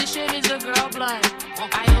This shit is a girl blunt.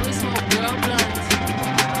 I only smoke girl blunts.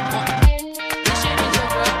 This shit is a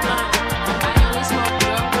girl blunt. I only smoke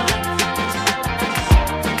girl blunts.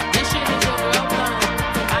 This shit is a girl blunt.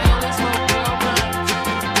 I only smoke girl blunts.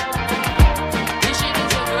 This shit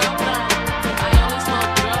is a girl blunt. I only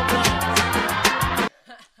smoke girl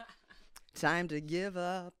blunts. Time to give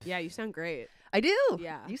up. Yeah, you sound great. I do.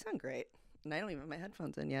 Yeah. You sound great. And I don't even have my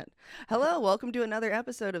headphones in yet. Hello, welcome to another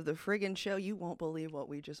episode of the friggin' show. You won't believe what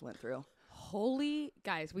we just went through. Holy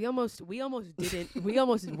guys, we almost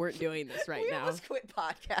weren't doing this right we now. almost quit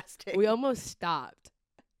podcasting. We almost stopped.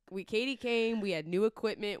 Katie came, we had new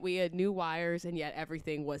equipment, we had new wires, and yet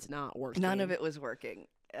everything was not working. None of it was working.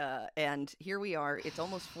 And here we are. It's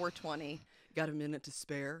almost 4:20. Got a minute to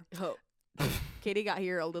spare. Oh. Katie got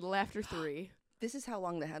here a little after 3. This is how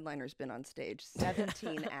long the headliner's been on stage.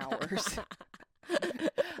 17 hours.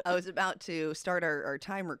 I was about to start our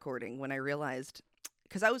time recording when I realized,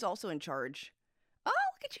 because I was also in charge. Oh,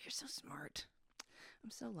 look at you. You're so smart. I'm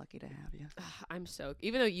so lucky to have you. I'm so,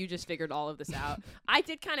 even though you just figured all of this out, I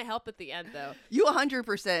did kind of help at the end though. You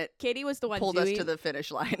 100% Katie was the one pulled us to the finish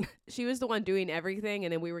line. She was the one doing everything,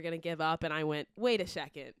 and then we were going to give up, and I went, wait a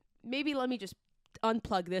second. Maybe let me just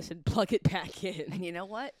unplug this and plug it back in. And you know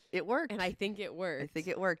what? It worked. And I think it worked. I think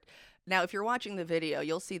it worked. Now, if you're watching the video,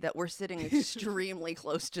 you'll see that we're sitting extremely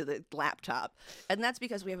close to the laptop. And that's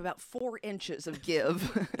because we have about 4 inches of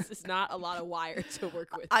give. This is not a lot of wire to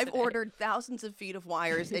work with. I've today. ordered thousands of feet of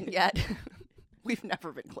wires, and yet we've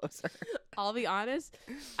never been closer. I'll be honest,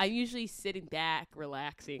 I'm usually sitting back,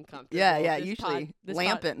 relaxing, comfortable. Yeah, This usually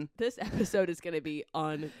lamping. This episode is going to be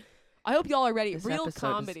I hope y'all are ready. This Real episode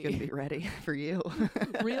comedy. is going to be ready for you.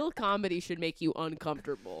 Real comedy should make you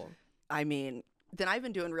uncomfortable. I mean, then I've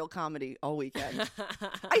been doing real comedy all weekend. I said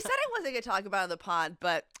I wasn't going to talk about it on the pod,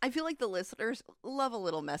 but I feel like the listeners love a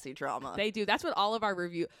little messy drama. They do. That's what all of our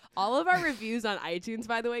reviews on iTunes,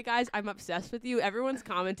 by the way, guys, I'm obsessed with you. Everyone's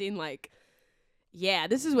commenting like, yeah,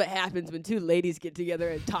 this is what happens when 2 ladies get together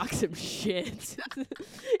and talk some shit.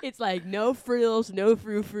 It's like no frills, no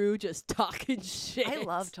frou-frou, just talking shit. I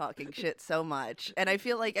love talking shit so much. And I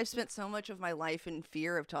feel like I've spent so much of my life in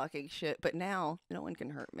fear of talking shit, but now no one can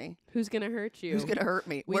hurt me. Who's going to hurt you? Who's going to hurt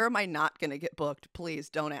me? Where am I not going to get booked? Please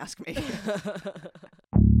don't ask me.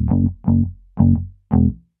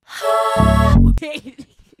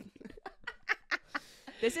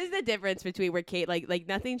 This is the difference between where Kate, like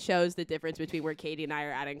nothing shows the difference between where Katie and I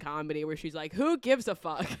are at in comedy, where she's like, who gives a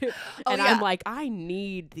fuck? And I'm like, I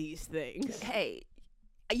need these things. Hey,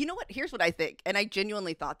 you know what? Here's what I think. And I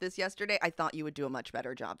genuinely thought this yesterday. I thought you would do a much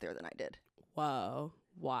better job there than I did. Whoa.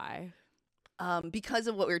 Why? Because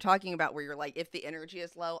of what we were talking about, where you're like, if the energy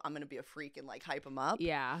is low, I'm going to be a freak and like hype them up.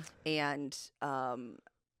 Yeah. And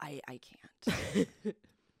I can't.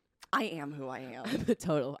 I am who I am.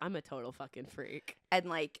 I'm a total fucking freak. And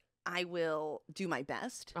like, I will do my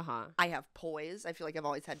best. Uh-huh. I have poise. I feel like I've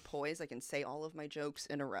always had poise. I can say all of my jokes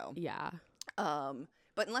in a row. Yeah.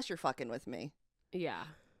 But unless you're fucking with me. Yeah.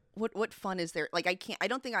 What fun is there? Like, I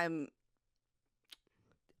don't think I'm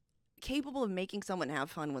capable of making someone have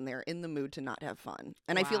fun when they're in the mood to not have fun.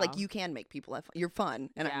 And I feel like you can make people have fun. You're fun,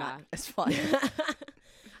 and I'm not as fun.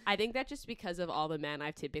 I think that's just because of all the men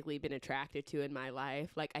I've typically been attracted to in my life.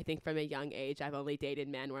 Like, I think from a young age, I've only dated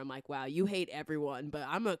men where I'm like, wow, you hate everyone, but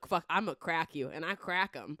I'm a crack you, and I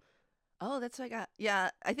crack them. Oh, that's what I got. Yeah,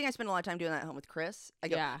 I think I spent a lot of time doing that at home with Chris. I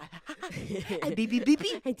go, yeah.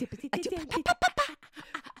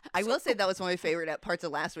 I will say that was one of my favorite parts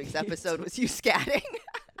of last week's episode was you scatting.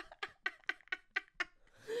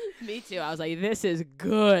 Me too. I was like, this is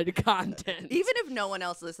good content. Even if no one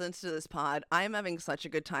else listens to this pod, I'm having such a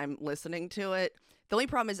good time listening to it. The only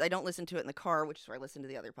problem is I don't listen to it in the car, which is where I listen to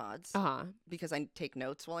the other pods. Uh-huh. Because I take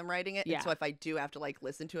notes while I'm writing it. Yeah. And so if I do have to like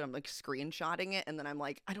listen to it, I'm like screenshotting it. And then I'm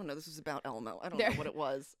like, I don't know, this is about Elmo. I don't know what it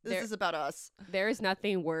was. This is about us. There is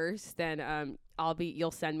nothing worse than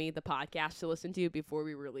you'll send me the podcast to listen to before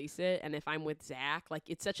we release it. And if I'm with Zach, like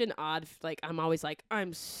it's such an odd, like I'm always like,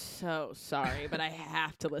 I'm so sorry, but I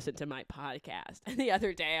have to listen to my podcast. And the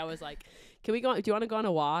other day I was like, do you want to go on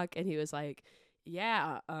a walk? And he was like,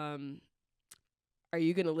 yeah, are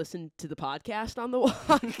you going to listen to the podcast on the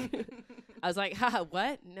walk? I was like,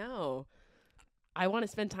 what? No. I want to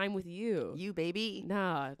spend time with you. You, baby.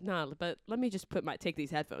 No, but let me just take these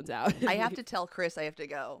headphones out. I have to tell Chris I have to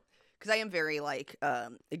go. Because I am very, like,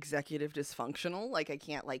 executive dysfunctional. Like, I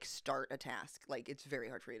can't, like, start a task. Like, it's very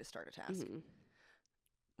hard for you to start a task. Mm-hmm.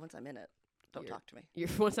 Once I'm in it, don't talk to me.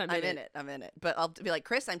 Once I'm in it. I'm in it. But I'll be like,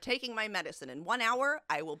 Chris, I'm taking my medicine. In 1 hour,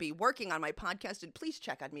 I will be working on my podcast. And please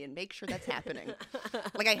check on me and make sure that's happening.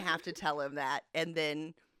 Like, I have to tell him that. And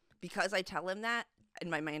then, because I tell him that, in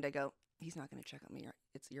my mind, I go, he's not going to check on me.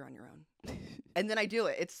 You're on your own. And then I do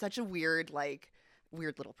it. It's such a weird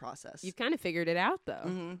little process. You've kind of figured it out, though.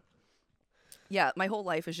 Mm-hmm. Yeah, my whole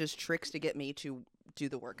life is just tricks to get me to do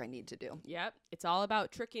the work I need to do. Yep. It's all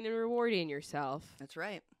about tricking and rewarding yourself. That's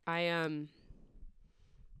right.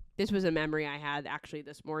 This was a memory I had actually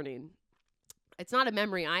this morning. It's not a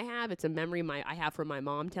memory I have. It's a memory I have from my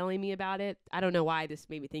mom telling me about it. I don't know why this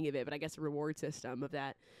made me think of it, but I guess a reward system of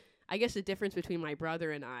that. I guess the difference between my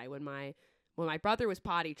brother and I, when my brother was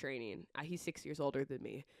potty training, he's 6 years older than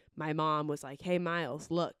me. My mom was like, "Hey, Miles,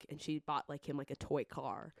 look," and she bought him a toy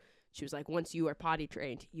car. She was like, "Once you are potty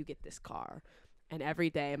trained, you get this car." And every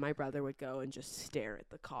day, my brother would go and just stare at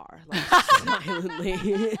the car, silently.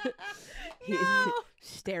 He'd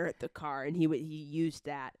stare at the car, and he used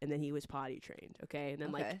that, and then he was potty trained, okay? And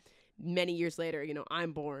then, many years later,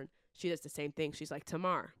 I'm born. She does the same thing. She's like,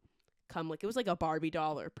 "Tamar, come look." It was like a Barbie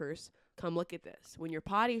doll or purse. "Come look at this. When you're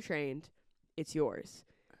potty trained, it's yours."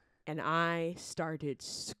 And I started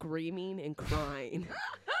screaming and crying,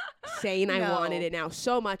 saying I wanted it now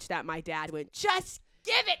so much that my dad went, "Just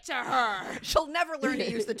give it to her. She'll never learn to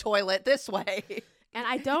use the toilet this way." And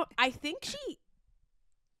I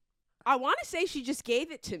want to say she just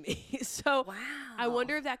gave it to me. So wow. I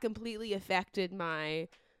wonder if that completely affected my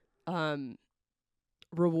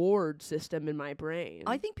reward system in my brain.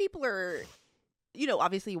 I think people are,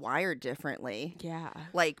 obviously wired differently. Yeah.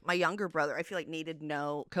 Like my younger brother, I feel like needed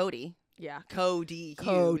Cody. Yeah. Cody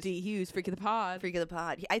Hughes, freak of the pod. Freak of the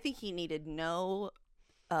pod. I think he needed no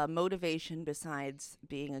motivation besides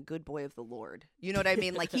being a good boy of the Lord. You know what I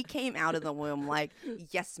mean? Like he came out of the womb like,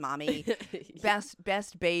 "Yes, mommy,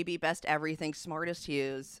 best baby, best everything, smartest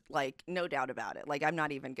Hughes." Like no doubt about it. Like I'm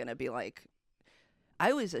not even gonna be like,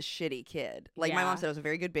 I was a shitty kid. Like my mom said I was a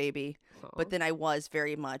very good baby, but then I was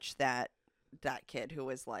very much that kid who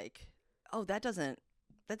was like, "Oh, that doesn't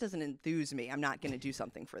enthuse me. I'm not gonna do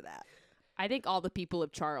something for that." I think all the people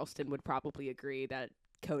of Charleston would probably agree that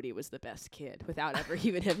Cody was the best kid without ever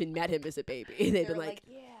even having met him as a baby. They'd been like,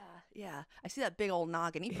 yeah, I see that big old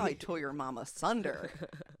noggin. He probably tore your mama asunder.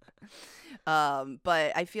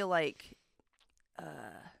 But I feel like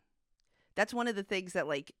that's one of the things that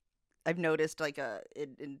I've noticed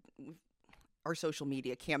in our social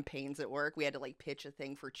media campaigns at work. We had to pitch a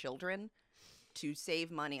thing for children to save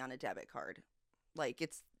money on a debit card.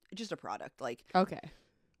 It's just a product. okay.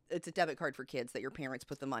 It's a debit card for kids that your parents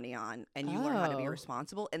put the money on and you learn how to be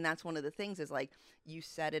responsible. And that's one of the things is you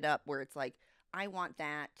set it up where it's I want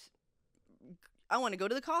to go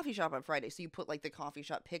to the coffee shop on Friday. So you put the coffee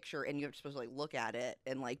shop picture and you're supposed to look at it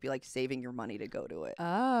and be saving your money to go to it.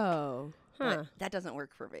 Oh, huh. But that doesn't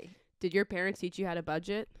work for me. Did your parents teach you how to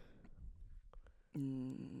budget?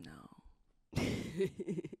 No.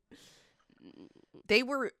 They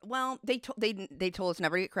were, they told us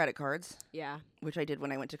never to get credit cards. Yeah. Which I did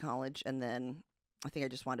when I went to college, and then I think I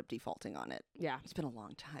just wound up defaulting on it. Yeah. It's been a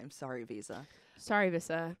long time. Sorry, Visa. Sorry,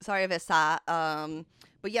 Visa.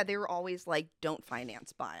 But yeah, they were always don't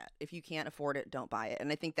finance, buy it. If you can't afford it, don't buy it. And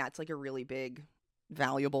I think that's a really big,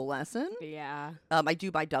 valuable lesson. Yeah. I do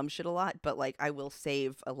buy dumb shit a lot, but I will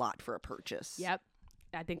save a lot for a purchase. Yep.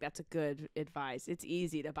 I think that's a good advice. It's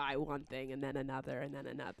easy to buy one thing and then another,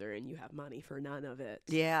 and you have money for none of it.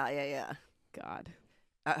 Yeah. God.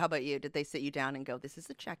 How about you? Did they sit you down and go, "This is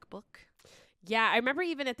a checkbook"? Yeah, I remember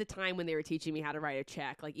even at the time when they were teaching me how to write a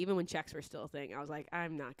check, even when checks were still a thing, I was like,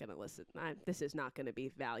 I'm not going to listen. This is not going to be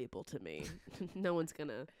valuable to me. No one's going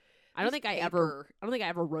to. I don't think I ever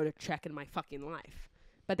wrote a check in my fucking life.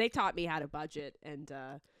 But they taught me how to budget, and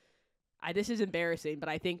this is embarrassing, but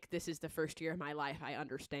I think this is the first year of my life I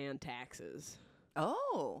understand taxes.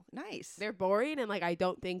 Oh, nice. They're boring, and I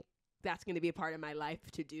don't think that's going to be a part of my life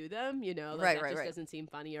to do them. That just doesn't seem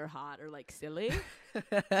funny or hot or silly.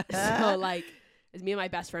 So as me and my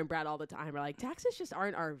best friend Brad all the time are taxes just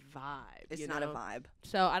aren't our vibe. It's not a vibe.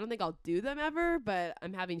 So I don't think I'll do them ever, but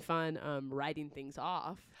I'm having fun writing things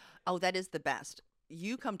off. Oh, that is the best.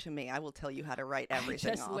 You come to me, I will tell you how to write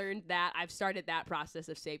everything off. I just learned that. I've started that process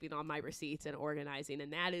of saving all my receipts and organizing,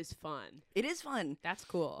 and that is fun. It is fun. That's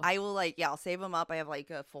cool. I will I'll save them up. I have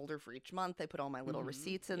a folder for each month. I put all my little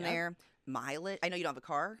receipts in there. Mileage. I know you don't have a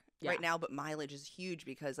car right now, but mileage is huge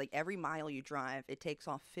because every mile you drive, it takes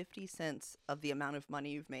off 50 cents of the amount of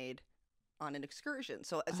money you've made on an excursion.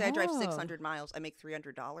 So say I drive 600 miles, I make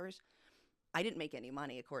 $300. I didn't make any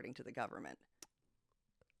money according to the government.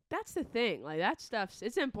 That's the thing. That stuff's,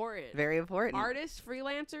 it's important. Very important. Artists,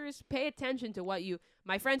 freelancers, pay attention to what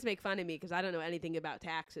my friends make fun of me because I don't know anything about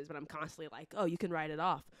taxes, but I'm constantly oh, you can write it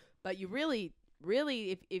off. But you really,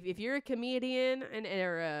 if you're a comedian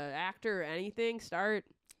or an actor or anything, start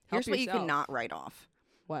Here's what you yourself. cannot write off: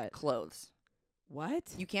 What? clothes. What?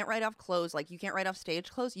 You can't write off clothes. Like, you can't write off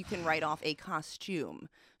stage clothes. You can write off a costume.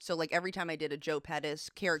 So, like, every time I did a Joe Pettis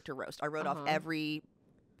character roast, I wrote off every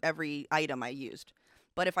item I used.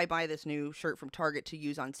 But if I buy this new shirt from Target to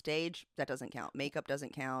use on stage, that doesn't count. Makeup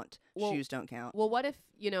doesn't count. Well- Shoes don't count. Well, what if,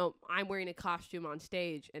 I'm wearing a costume on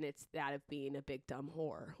stage and it's that of being a big dumb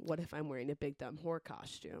whore? What if I'm wearing a big dumb whore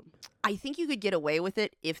costume? I think you could get away with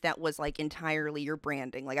it if that was, like, entirely your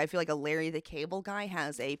branding. Like, I feel like a Larry the Cable Guy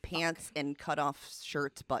has a pants and cut-off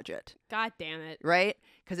shirts budget, God damn it. right?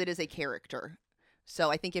 Because it is a character.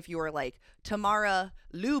 So I think if you were like Tamara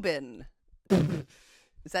Lubin,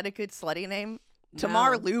 is that a good slutty name?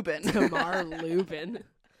 Tamar Lubin. Tamar Lubin.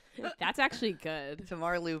 That's actually good.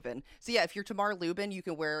 Tamar Lubin. So yeah, if you're Tamar Lubin, you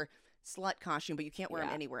can wear slut costume, but you can't wear them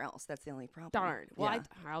Yeah. anywhere else. That's the only problem. Darn. Well, Yeah.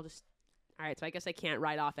 I'll just. All right, so I guess I can't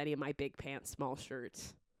write off any of my big pants, small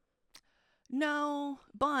shirts. No,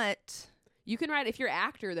 but You can write, if you're an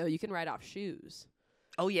actor, though, you can write off shoes.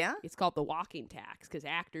 oh yeah, It's called the walking tax because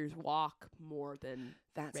actors walk more than.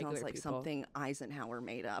 that regular sounds like people. something Eisenhower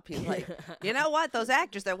made up. He's like, you know what? Those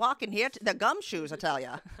actors, they're walking here. They're gumshoes, I tell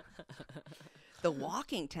ya. The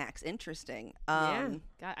walking tax, interesting. Yeah.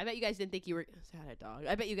 God, I bet you guys didn't think you were. Is that a dog?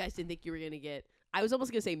 I bet you guys didn't think you were going to get. I was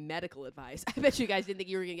almost going to say medical advice. I bet you guys didn't think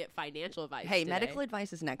you were going to get financial advice. Hey, today. medical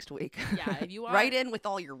advice is next week. Yeah, if you are. Write in with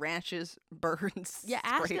all your rashes, burns. Yeah,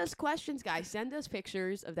 ask scrapes. us questions, guys. Send us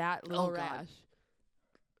pictures of that little Oh, God. rash.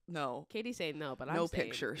 No, Katie's saying no, but I'm No saying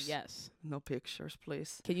pictures. yes. no pictures,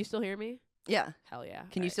 please. Can you still hear me? Yeah. Hell yeah.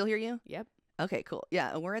 Can you Alright. still hear you? Yep. Okay, cool.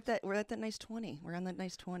 Yeah, and we're at that nice 20. We're on that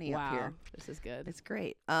nice 20 Wow. up here. This is good. It's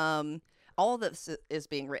great. All of this is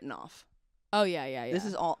being written off. Oh yeah, yeah, yeah. This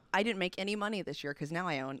is all. I didn't make any money this year because now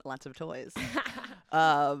I own lots of toys.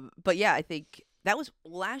 But yeah, I think that was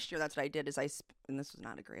last year. That's what I did. And this was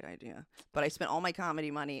not a great idea, but I spent all my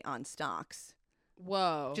comedy money on stocks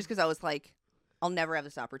Whoa. just because I was like, I'll never have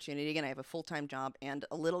this opportunity again. I have a full-time job and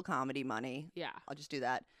a little comedy money. yeah. I'll just do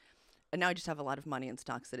that. And now I just have a lot of money in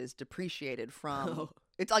stocks that is depreciated from. Oh.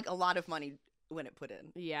 It's like a lot of money when it put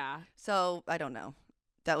in. Yeah. So I don't know.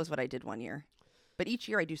 That was what I did one year. But each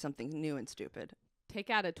year I do something new and stupid. Take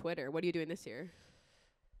out a Twitter. What are you doing this year?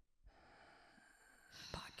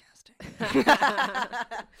 Podcasting.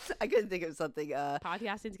 I couldn't think of something.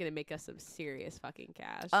 Podcasting's gonna make us some serious fucking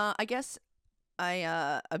cash. I guess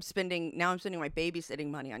I'm spending my babysitting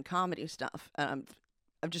money on comedy stuff. I'm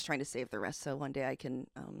just trying to save the rest so one day I can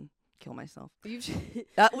kill myself. You've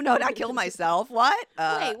No, not kill myself. What?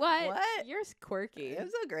 Wait, what? What? You're quirky. I'm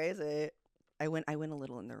so crazy. I went a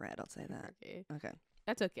little in the red. I'll say that. Quirky. Okay.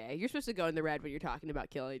 That's okay. You're supposed to go in the red when you're talking about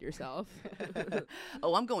killing yourself.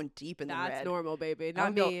 Oh, I'm going deep in the red. That's normal, baby.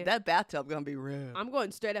 I'm Not me. that bathtub gonna be red. I'm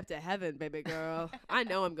going straight up to heaven, baby girl. I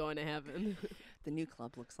know I'm going to heaven. The new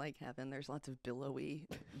club looks like heaven. There's lots of billowy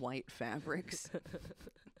white fabrics.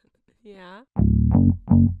 Yeah.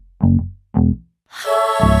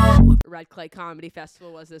 Red Clay Comedy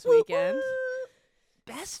Festival was this weekend.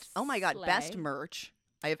 Best. Oh my God, best Slay. merch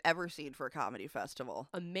I have ever seen for a comedy festival.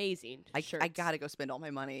 Amazing I shirts. gotta go spend all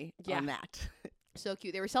my money Yeah. on that. So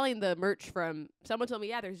cute. They were selling the merch from, someone told me,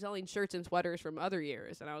 yeah, they're selling shirts and sweaters from other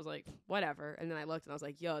years. And I was like, whatever. And then I looked and I was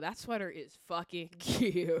like, yo, that sweater is fucking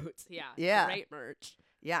cute. Yeah. Yeah. Great merch.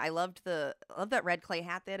 Yeah, I loved that red clay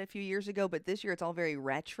hat they had a few years ago, but this year it's all very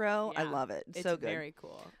retro. I Yeah, love it. It's so good. very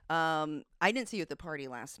cool. I didn't see you at the party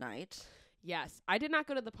last night. Yes. I did not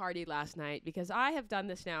go to the party last night because I have done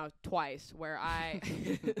this now twice where I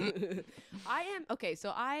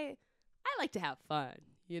so I like to have fun,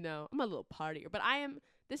 you know. I'm a little partier, but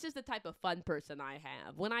this is the type of fun person I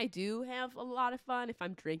have. When I do have a lot of fun, if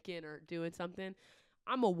I'm drinking or doing something,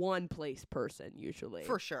 I'm a one place person usually.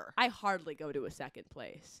 For sure. I hardly go to a second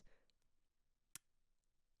place.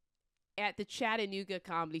 At the Chattanooga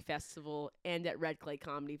Comedy Festival and at Red Clay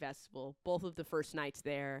Comedy Festival, both of the first nights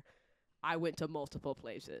there, I went to multiple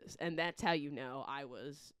places. And that's how you know I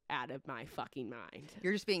was out of my fucking mind.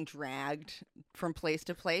 You're just being dragged from place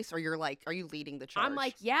to place, or you're like, are you leading the charge? I'm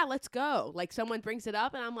like, yeah, let's go. Like someone brings it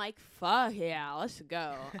up and I'm like, fuck yeah, let's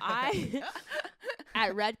go.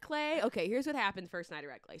 At Red Clay, okay, here's what happened first night at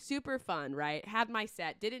Red Clay. Super fun, right? Had my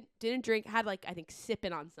set, didn't drink, had like I think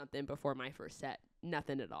sipping on something before my first set.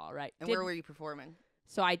 Nothing at all, right? And where were you performing?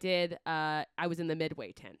 So I did I was in the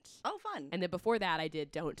Midway tent. Oh, fun. And then before that I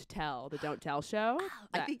did the Don't Tell show.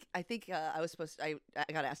 I think I was supposed to,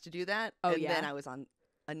 I got asked to do that. Oh, and yeah? then I was on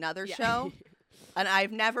another Yeah. show. And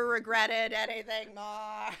I've never regretted anything more.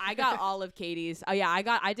 I got all of Katie's. Oh yeah, I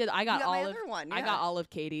got You got all my of other one. I yeah. got all of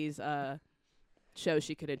Katie's shows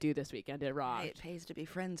she couldn't do this weekend at Raw. Hey, it pays to be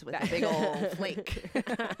friends with a big old flake.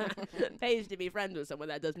 Pays to be friends with someone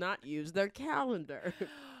that does not use their calendar.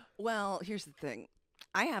 Well, here's the thing.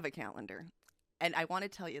 I have a calendar, and I want to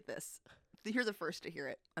tell you this. You're the first to hear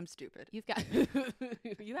it. I'm stupid. You've got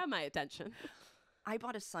you have my attention. I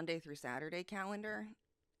bought a Sunday through Saturday calendar,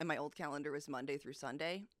 and my old calendar was Monday through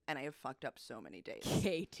Sunday, and I have fucked up so many days.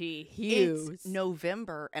 Katie Hughes. It's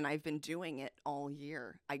November, and I've been doing it all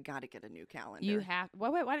year. I got to get a new calendar. You have. Why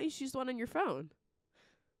don't you choose one on your phone?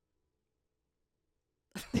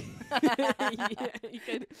 You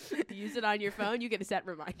can use it on your phone. You can set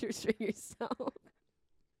reminders for yourself.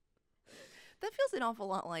 That feels an awful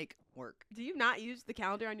lot like work. Do you not use the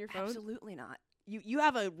calendar on your phone? Absolutely not. You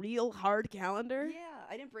have a real hard calendar? Yeah,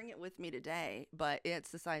 I didn't bring it with me today, but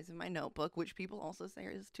it's the size of my notebook, which people also say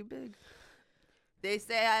is too big. They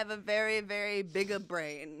say I have a very, very big a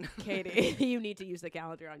brain. Katie, you need to use the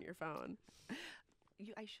calendar on your phone.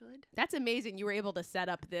 I should. That's amazing. You were able to set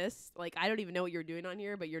up this. Like, I don't even know what you're doing on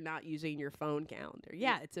here, but you're not using your phone calendar.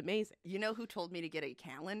 Yeah, it's amazing. You know who told me to get a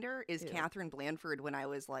calendar is Catherine Blandford when I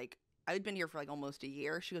was like, I'd been here for like almost a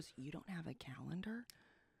year. She goes, "You don't have a calendar?"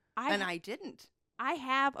 And I didn't. I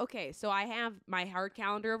have my hard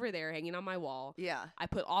calendar over there hanging on my wall. Yeah. I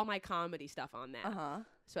put all my comedy stuff on that. Uh-huh.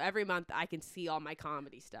 So every month I can see all my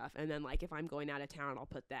comedy stuff. And then, like, if I'm going out of town, I'll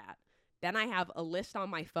put that. Then I have a list on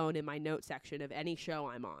my phone in my note section of any show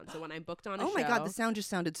I'm on. So when I'm booked on a show. Oh my God, the sound just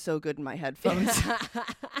sounded so good in my headphones.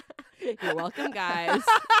 You're welcome, guys.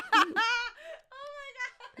 Oh my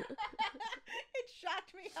God. It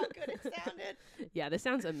shocked me how good it sounded. Yeah, this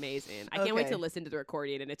sounds amazing. I can't wait to Okay. listen to the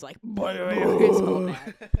recording and it's like, it's so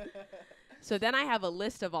bad. So then I have a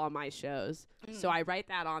list of all my shows. So I write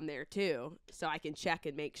that on there too, so I can check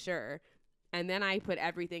and make sure. And then I put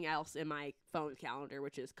everything else in my phone calendar,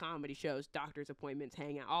 which is comedy shows, doctor's appointments,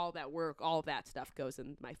 hangout, all that work, all of that stuff goes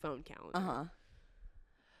in my phone calendar. Uh-huh.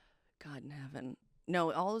 God in heaven.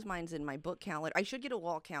 No, all of mine's in my book calendar. I should get a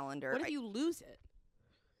wall calendar. What if you lose it?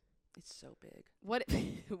 It's so big. What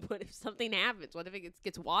if something happens? What if it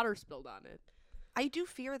gets water spilled on it? I do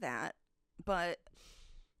fear that, but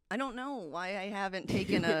I don't know why I haven't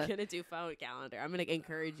taken You're a... gonna do phone calendar. I'm gonna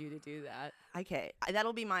encourage you to do that. Okay,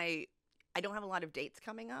 that'll be my... I don't have a lot of dates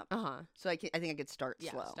coming up, so I think I could start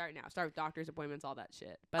slow. Start now. Start with doctor's appointments, all that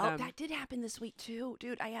shit. But that did happen this week too,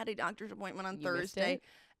 dude. I had a doctor's appointment on You missed Thursday, it?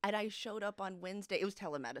 and I showed up on Wednesday. It was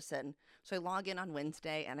telemedicine, so I log in on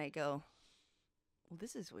Wednesday, and I go, "Well,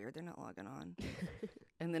 this is weird. They're not logging on."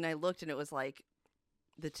 And then I looked, and it was like,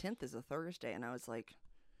 the 10th is a Thursday, and I was like.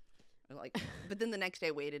 But then the next day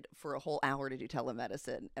I waited for a whole hour to do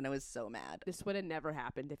telemedicine, and I was so mad. This would have never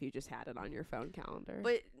happened if you just had it on your phone calendar.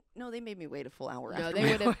 But no, they made me wait a full hour. no, after they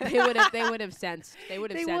my would have. appointment. They would have sensed. They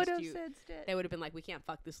would have They sensed would have you. sensed it. They would have been like, we can't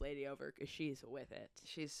fuck this lady over because she's with it.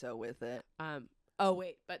 She's so with it. Oh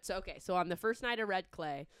wait, but so on the first night of Red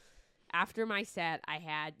Clay, after my set, I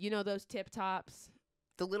had those tip tops.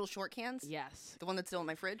 The little short cans. Yes. The one that's still in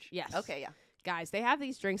my fridge. Yes. Okay. Yeah. Guys, they have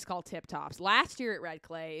these drinks called Tip Tops. Last year at Red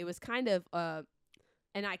Clay, it was kind of an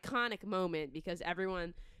iconic moment because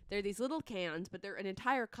they're these little cans, but they're an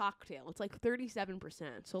entire cocktail. It's like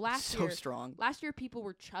 37%. So last strong. Last year, people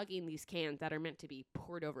were chugging these cans that are meant to be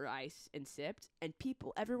poured over ice and sipped, and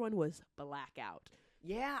everyone was blackout.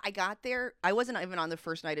 Yeah, I got there. I wasn't even on the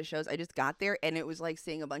first night of shows. I just got there, and it was like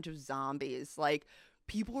seeing a bunch of zombies. Like,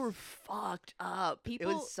 people were fucked up. It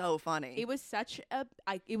was so funny. It was such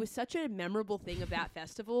a memorable thing of that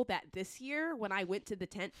festival that this year when I went to the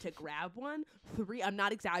tent to grab one, I'm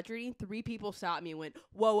not exaggerating, 3 people stopped me and went,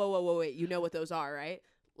 whoa, wait, you know what those are, right?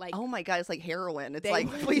 Like, oh my God, it's like heroin. It's like,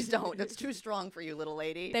 please don't. That's too strong for you, little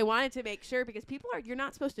lady. They wanted to make sure because you're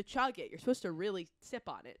not supposed to chug it. You're supposed to really sip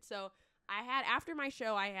on it. So after my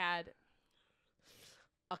show, I had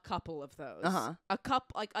a couple of those. A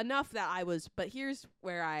cup, like enough that but here's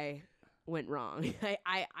where I went wrong.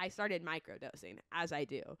 I started microdosing, as I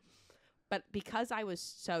do. But because I was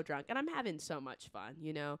so drunk, and I'm having so much fun,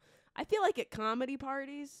 I feel like at comedy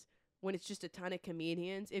parties, when it's just a ton of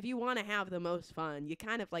comedians, if you want to have the most fun, you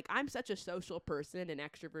kind of I'm such a social person, an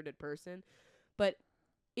extroverted person, but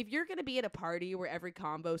if you're going to be at a party where every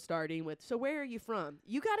combo's starting with, so where are you from?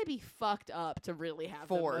 You got to be fucked up to really have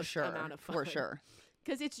the most amount of fun. For sure.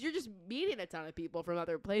 Because you're just meeting a ton of people from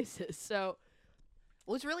other places. So,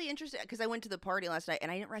 well, it's really interesting because I went to the party last night and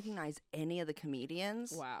I didn't recognize any of the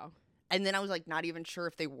comedians. wow. And then I was like, not even sure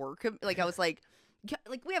if they were. I was like,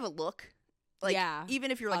 we have a look. Like, Yeah.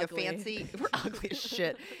 even if you're like Ugly. a fancy, we're ugly as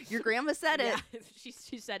shit. Your grandma said it. Yeah,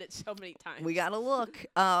 she said it so many times. We gotta look.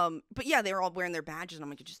 But yeah, they were all wearing their badges, and I'm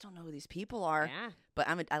like, I just don't know who these people are. Yeah. But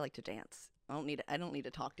I like to dance. I don't need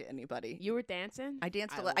to talk to anybody. You were dancing? I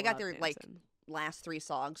danced a lot. I got love their like dancing. last 3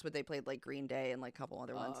 songs, but they played like Green Day and like a couple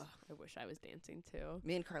other ones. Ugh, I wish I was dancing too.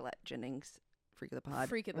 Me and Carlette Jennings, Freak of the Pod.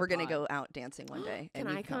 Freak of the We're gonna pod. go out dancing one day. Can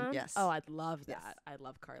and you I come? Yes. Oh, I'd love Yes. that. I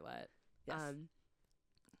love Carlette. Yes.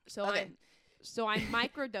 So Okay. I'm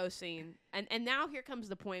microdosing, and now here comes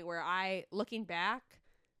the point where looking back,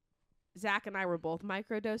 Zach and I were both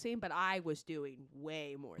microdosing, but I was doing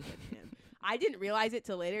way more than him. I didn't realize it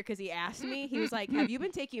till later because he asked me. He was like, "Have you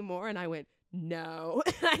been taking more?" And I went, "No."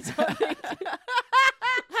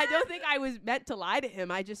 I don't think I was meant to lie to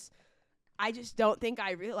him. I just don't think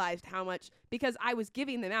I realized how much, because I was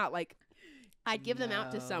giving them out. Like, I'd give them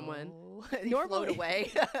out to someone. No. You float Normally-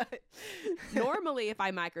 away. Normally, if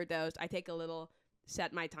I microdosed, I take a little,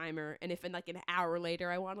 set my timer, and if in like an hour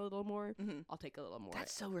later I want a little more, Mhm. I'll take a little more.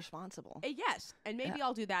 That's so responsible. Yes, and maybe Yeah.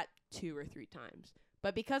 I'll do that 2 or 3 times.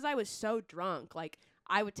 But because I was so drunk, like,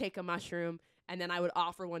 I would take a mushroom and then I would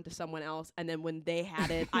offer one to someone else, and then when they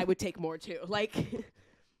had it, I would take more too. Like,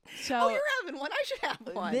 so Oh, you're having one. I should have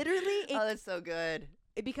one. literally, Oh, that's so good.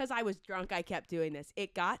 because I was drunk, I kept doing this.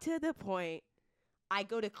 It got to the point I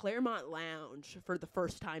go to Claremont Lounge for the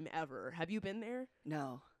first time ever. Have you been there?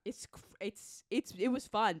 No. It was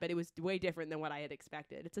fun, but it was way different than what I had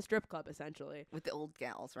expected. It's a strip club essentially. With the old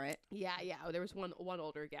gals, right? Yeah. There was one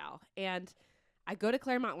older gal, and I go to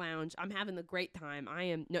Claremont Lounge. I'm having a great time. I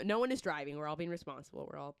am no one is driving. We're all being responsible.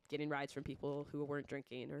 We're all getting rides from people who weren't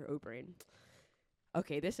drinking or Ubering.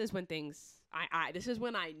 Okay, this is when this is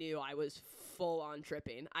when I knew I was full on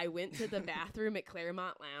tripping. I went to the bathroom at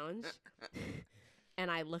Claremont Lounge, and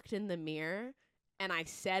I looked in the mirror, and I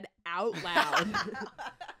said out loud,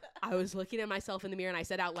 I was looking at myself in the mirror, and I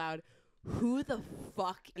said out loud, "Who the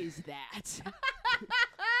fuck is that?"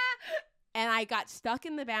 And I got stuck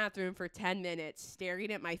in the bathroom for 10 minutes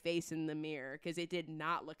staring at my face in the mirror because it did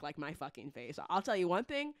not look like my fucking face. I'll tell you one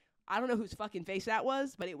thing. I don't know whose fucking face that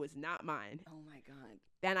was, but it was not mine. Oh my god.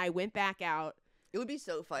 Then I went back out. It would be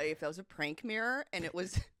so funny if that was a prank mirror and it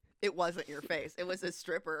wasn't your face. It was a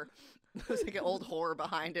stripper. It was like an old whore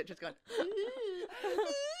behind it just going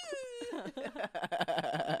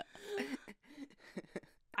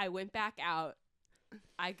I went back out.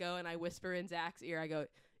 I go and I whisper in Zach's ear. I go,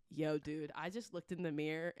 "Yo, dude, I just looked in the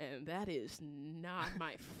mirror and that is not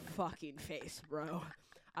my fucking face, bro."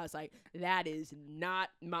 I was like, "That is not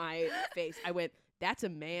my face." I went, "That's a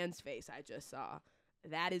man's face I just saw.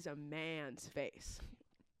 That is a man's face."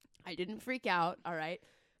 I didn't freak out, all right?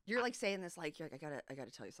 You're like saying this like you're like I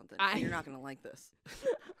gotta tell you something. I- You're not gonna like this.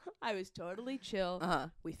 I was totally chill. Uh-huh.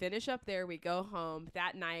 We finish up there. We go home.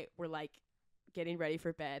 That night, we're like getting ready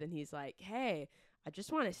for bed. And he's like, "Hey, I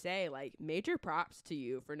just want to say, like, major props to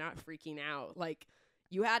you for not freaking out. Like,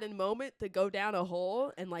 you had a moment to go down a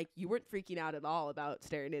hole and, like, you weren't freaking out at all about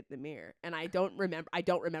staring at the mirror." And I don't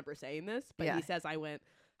remember saying this, but Yeah. he says, I went,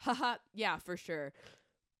 "Haha, yeah, for sure.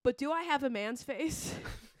 But do I have a man's face?"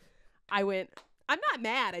 I went, "I'm not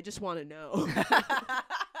mad. I just want to know."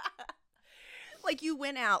 Like you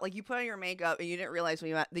went out, like you put on your makeup and you didn't realize when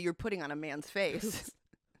you that you're putting on a man's face.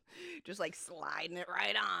 Just like sliding it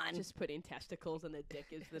right on. Just putting testicles and the dick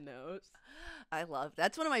is the nose. I love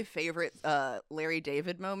that's one of my favorite Larry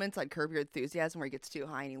David moments on Curb Your Enthusiasm where he gets too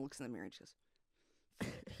high and he looks in the mirror and just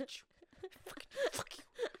goes, fuck you.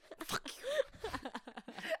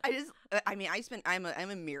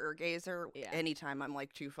 I'm a mirror gazer. Yeah. Anytime I'm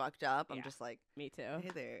like too fucked up, I'm Yeah. just like, Me too. hey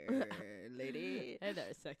there, lady. Hey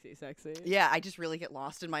there, sexy. Yeah, I just really get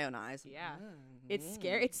lost in my own eyes. Yeah. It's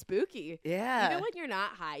scary. It's spooky. Yeah. Even when you're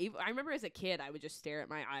not high. I remember as a kid, I would just stare at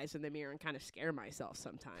my eyes in the mirror and kind of scare myself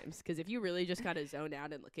sometimes. Because if you really just kind of zone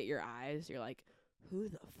out and look at your eyes, you're like, who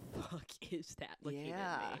the fuck is that looking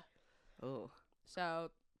at me? Oh.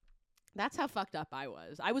 So that's how fucked up I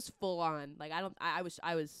was. I was full on. Like, I was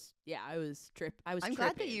I'm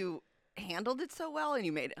glad that you handled it so well and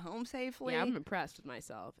you made it home safely. Yeah, I'm impressed with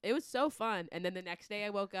myself. It was so fun. And then the next day I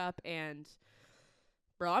woke up and,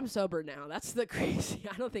 bro, I'm sober now. That's the crazy.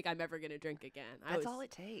 I don't think I'm ever going to drink again. That's all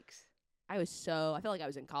it takes. I felt like I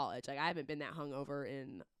was in college. Like, I haven't been that hungover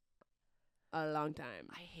in a long time.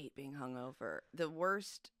 I hate being hungover. The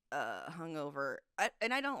worst hungover.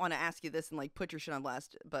 And I don't want to ask you this and like put your shit on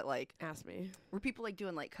blast, but like, Ask me. were people like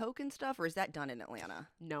doing like coke and stuff, or is that done in Atlanta?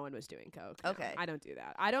 No one was doing coke. No, Okay. I don't do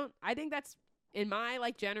that. I think that's in my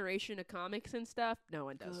like generation of comics and stuff. No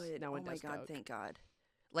one does. Good. No one oh my does god, coke. thank God.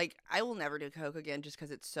 Like I will never do coke again just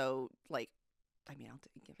because it's so like. I mean,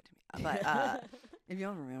 give it to me, but if you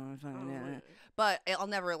don't remember, Oh, but I'll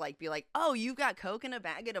never like be like, oh, you got coke in a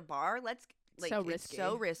bag at a bar. Let's like So it's risky.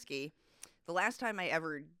 so risky. The last time I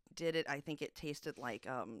ever did it, I think it tasted like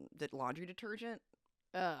the laundry detergent.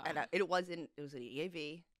 And it was an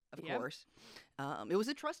EAV, of Yep. course. It was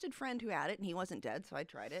a trusted friend who had it, and he wasn't dead, so I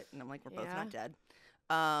tried it, and I'm like, we're both Yeah. not dead.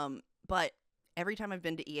 But every time I've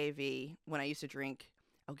been to EAV, when I used to drink,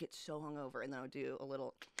 I would get so hungover, and then I would do a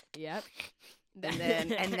little, Yep.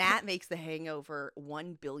 and that makes the hangover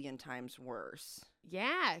 1 billion times worse.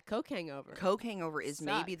 Yeah, coke hangover. Coke hangover is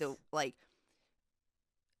maybe the Sucks. like.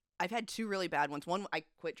 I've had 2 really bad ones. One, I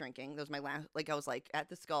quit drinking. That was my last. Like I was like at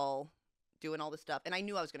the Skull, doing all this stuff, and I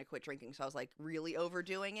knew I was going to quit drinking, so I was like really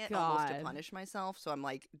overdoing it, almost to God. punish myself. So I'm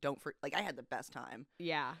like, like I had the best time,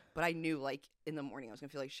 Yeah. but I knew like in the morning I was going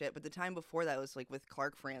to feel like shit. But the time before that was like with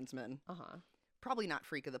Clark Franzman, Uh-huh. probably not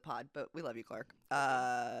freak of the pod, but we love you, Clark.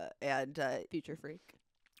 And Future freak.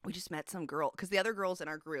 we just met some girl because the other girls in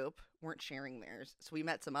our group weren't sharing theirs, so we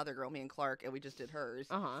met some other girl, me and Clark, and we just did hers.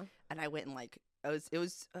 Uh-huh. And I went and like it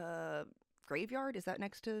was Graveyard. Is that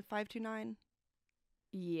next to 529?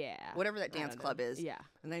 Yeah. Whatever that I dance don't club know. is. Yeah.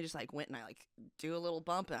 And I just like went and I like do a little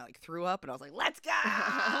bump and I like threw up and I was like, let's go.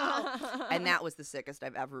 And that was the sickest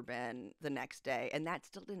I've ever been the next day. And that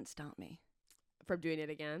still didn't stop me From doing it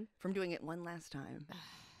again. from doing it one last time.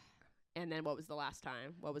 And then what was the last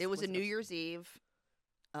time? What was It was a it New Year's Eve.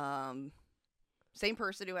 Same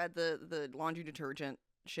person who had the laundry detergent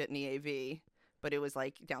shit in EAV, but it was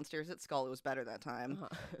like downstairs at Skull. It was better that time. Uh-huh.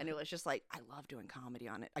 And it was just like, I love doing comedy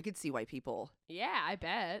on it. I could see why people, Yeah, I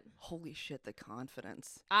bet. holy shit, the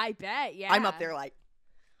confidence. I bet, yeah. I'm up there like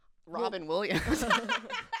Robin Williams.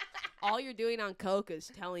 All you're doing on coke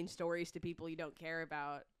is telling stories to people you don't care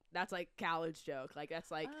about. That's like college joke. Like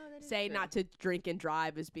that's like Oh, that is say true. not to drink and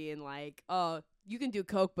drive as being like, oh, you can do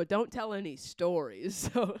coke, but don't tell any stories.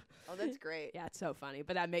 So Oh, that's great. yeah, it's so funny.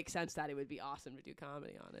 But that makes sense that it would be awesome to do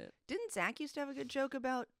comedy on it. Didn't Zach used to have a good joke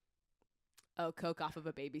about Oh, coke off of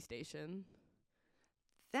a baby station.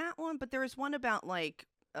 that one? But there was one about like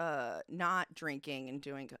not drinking and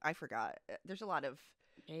doing. I forgot. There's a lot of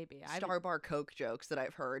Maybe. Star Bar Coke jokes that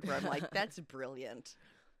I've heard where I'm like, that's brilliant,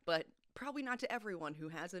 but probably not to everyone who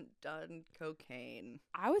hasn't done cocaine.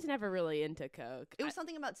 I was never really into coke. It was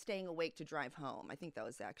something about staying awake to drive home. I think that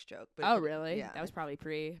was Zach's joke. But Oh, really? Yeah. That was probably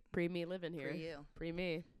pre me living here. for you. Pre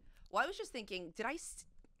me. Well, I was just thinking,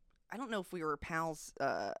 I don't know if we were pals.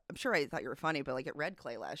 I'm sure I thought you were funny, but like at Red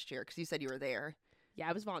Clay last year, because you said you were there. Yeah,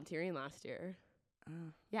 I was volunteering last year.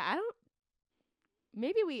 Oh. Yeah, I don't.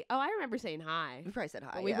 Maybe we. Oh, I remember saying hi. We probably said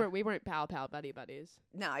hi. But we yeah. weren't. We weren't pal buddies.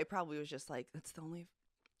 No, I probably was just like, that's the only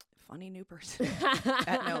funny new person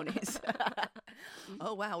at Noni's.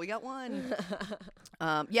 Oh, wow, we got one.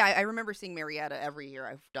 Yeah, I remember seeing Marietta every year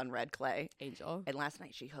I've done Red Clay. Angel. And last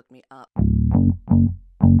night she hooked me up.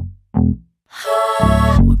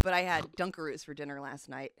 But I had Dunkaroos for dinner last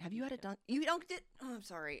night. Have you had a dunk? You don't get. Oh, I'm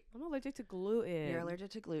sorry. I'm allergic to gluten. You're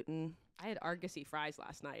allergic to gluten. I had Argosy fries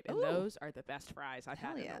last night, and Ooh. those are the best fries I've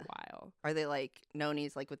Hell had in yeah. a while. Are they like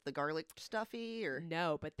Noni's, like with the garlic stuffy, or?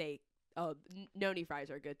 No, but noni fries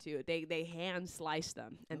are good too. They hand slice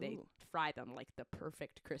them and they Ooh. fry them like the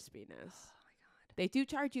perfect crispiness. Oh my god. They do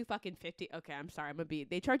charge you fucking 50. Okay, I'm sorry.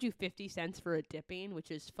 They charge you 50 cents for a dipping,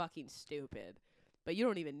 which is fucking stupid. But you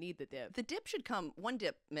don't even need the dip. The dip should come. One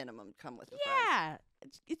dip minimum come with the fries. Yeah,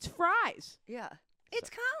 it's fries. Yeah.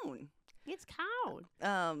 It's cone. It's count.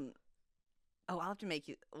 Oh, I'll have to make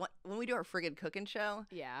you when we do our friggin' cooking show.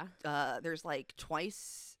 Yeah. There's like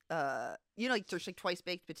twice. Like there's like twice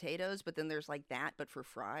baked potatoes, but then there's like that, but for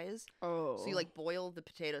fries. Oh. So you like boil the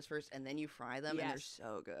potatoes first, and then you fry them, and they're Yes.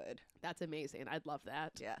 so good. That's amazing. I'd love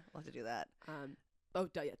that. Yeah, we'll have to do that.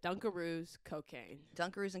 Yeah, Dunkaroos, cocaine.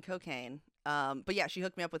 Dunkaroos and cocaine. But yeah, she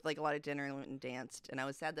hooked me up with like a lot of dinner and went and danced, and I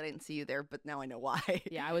was sad that I didn't see you there, but now I know why.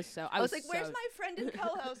 Yeah, I was like, where's my friend and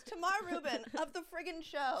co-host Tamar Rubin of the friggin'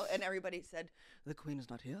 show? And everybody said, the queen is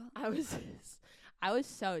not here. I was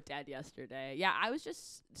so dead yesterday. Yeah, I was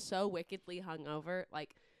just so wickedly hungover.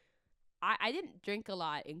 Like, I didn't drink a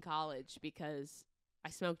lot in college because I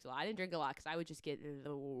smoked a lot. I didn't drink a lot because I would just get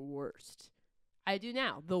the worst. I do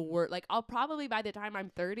now. The worst. Like, I'll probably, by the time I'm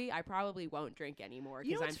 30, I probably won't drink anymore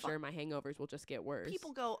You know because I'm what's sure my hangovers will just get worse.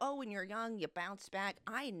 People go, oh, when you're young, you bounce back.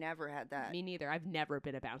 I never had that. Me neither. I've never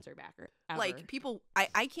been a bouncer backer. Ever. Like people,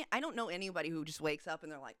 I can't. I don't know anybody who just wakes up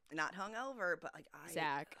and they're like not hungover, but like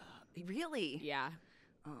Zach. Really? Yeah.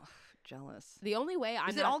 Oh, jealous. The only way I'm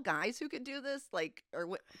Is it all guys who could do this? Like, or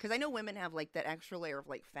because I know women have like that extra layer of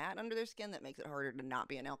like fat under their skin that makes it harder to not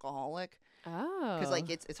be an alcoholic. Oh. Because like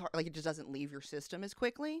it's hard, like it just doesn't leave your system as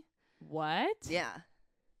quickly. What? Yeah.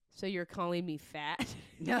 So you're calling me fat?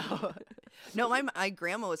 No. No, my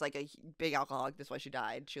grandma was like a big alcoholic. That's why she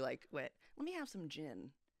died. She like went, let me have some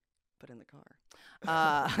gin. Put in the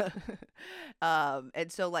car.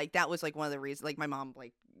 And so like that was like one of the reasons. Like my mom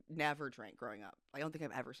like never drank growing up. I don't think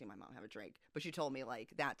I've ever seen my mom have a drink. But she told me, like,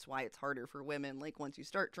 that's why it's harder for women, like, once you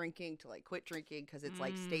start drinking to, like, quit drinking because it's,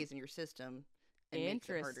 like, stays in your system and makes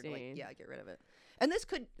it harder to, like, get rid of it. And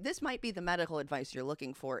this might be the medical advice you're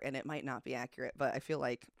looking for, and it might not be accurate, but I feel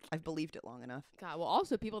like I've believed it long enough. God, well,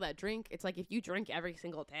 also people that drink, it's like if you drink every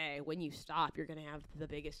single day, when you stop, you're going to have the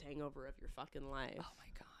biggest hangover of your fucking life. Oh, my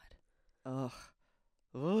God. Ugh.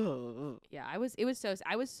 Ugh. Yeah, I was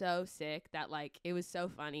so sick that, like, it was so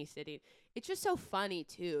funny sitting. It's just so funny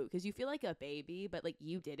too because you feel like a baby, but like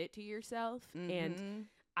you did it to yourself. And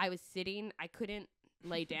I was sitting, I couldn't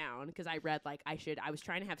lay down because I read like I was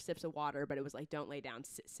trying to have sips of water, but it was like don't lay down,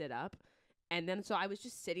 sit up. And then so I was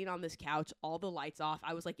just sitting on this couch, all the lights off.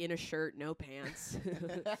 I was like in a shirt, no pants,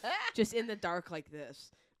 just in the dark like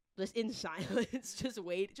this. Just in silence, just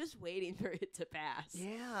waiting for it to pass.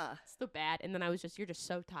 Yeah. It's so bad. And then you're just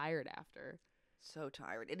so tired after. So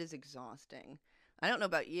tired. It is exhausting. I don't know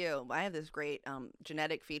about you, but I have this great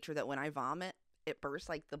genetic feature that when I vomit, it bursts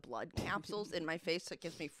like the blood capsules in my face, so it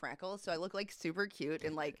gives me freckles. So I look like super cute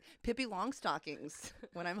in like Pippi Longstockings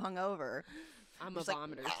when I'm hungover. I'm a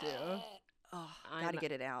vomiter too. Oh, gotta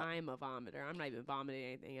get it out. I'm a vomiter. I'm not even vomiting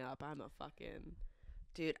anything up. I'm a fucking...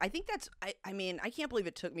 Dude, I think that's, I mean, I can't believe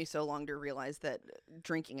it took me so long to realize that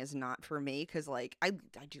drinking is not for me because, like, I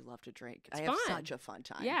do love to drink. I have such a fun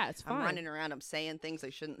time. Yeah, it's fun. I'm running around, I'm saying things I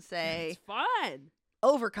shouldn't say. It's fun.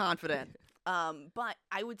 Overconfident. But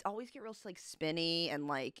I would always get real, like, spinny and,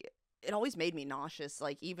 like, it always made me nauseous,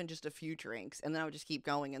 like, even just a few drinks. And then I would just keep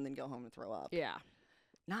going and then go home and throw up. Yeah.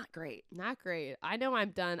 Not great. Not great. I know I'm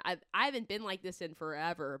done. I haven't been like this in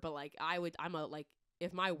forever, but, like,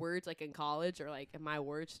 if my words, like, in college, or, like, if my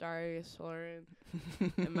words started slurring,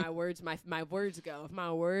 and my words go. If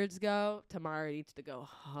my words go, Tamara needs to go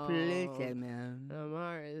home.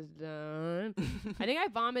 Tamara is done. I think I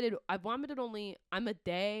vomited only, I'm a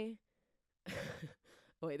day.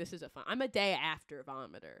 Wait, this is I'm a day after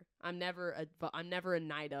vomiter. I'm never a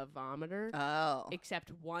night of vomiter. Oh.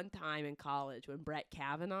 Except one time in college when Brett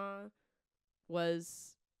Kavanaugh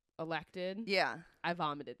was elected. Yeah. I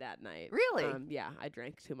vomited that night. Really? Yeah, I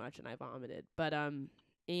drank too much and I vomited. But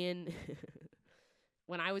in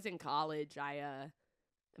when I was in college,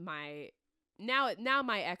 my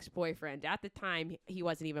ex-boyfriend, at the time he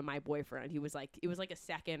wasn't even my boyfriend. He was like, it was like a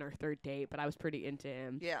second or third date, but I was pretty into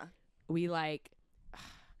him. Yeah. We like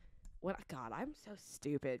God, I'm so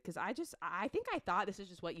stupid because I think I thought this is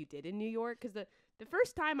just what you did in New York because the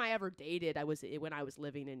first time I ever dated was when I was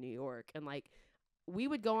living in New York, and like we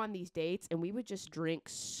would go on these dates and we would just drink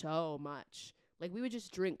so much. Like we would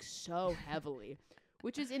just drink so heavily,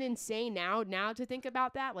 which is an insane now to think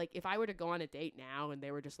about that. Like if I were to go on a date now and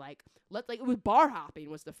they were just like, it was bar hopping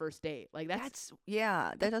was the first date. Like that's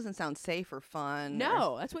that doesn't sound safe or fun.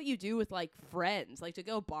 No, that's what you do with like friends. Like to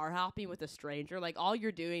go bar hopping with a stranger, like all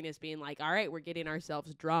you're doing is being like, all right, we're getting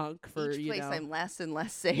ourselves drunk for each place I'm less and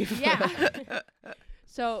less safe. Yeah.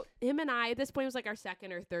 So him and I, at this point, it was like our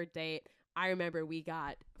second or third date. I remember we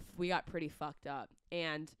got pretty fucked up,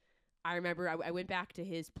 and I remember I went back to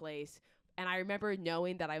his place, and I remember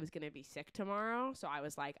knowing that I was going to be sick tomorrow. So I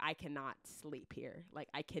was like, I cannot sleep here. Like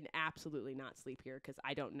I can absolutely not sleep here because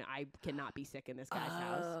I cannot be sick in this guy's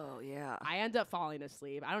house. Oh yeah. I end up falling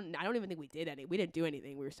asleep. I don't even think we didn't do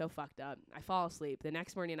anything. We were so fucked up. I fall asleep. The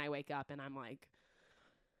next morning I wake up and I'm like,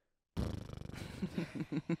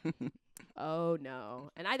 oh no.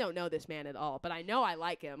 And I don't know this man at all, but I know I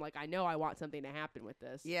like him. Like I know I want something to happen with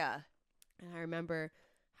this. Yeah. And I remember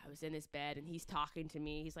I was in his bed and he's talking to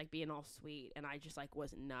me. He's like being all sweet, and I just like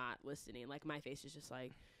was not listening. Like my face is just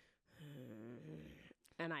like,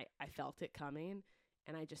 and I felt it coming,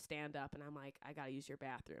 and I just stand up and I'm like, I gotta use your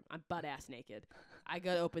bathroom. I'm butt ass naked. I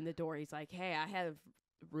go to open the door. He's like, hey, I have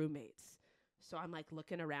roommates. So I'm like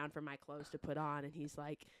looking around for my clothes to put on, and he's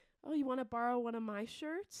like, oh, you want to borrow one of my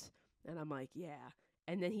shirts? And I'm like, yeah.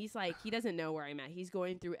 And then he's like, he doesn't know where I'm at. He's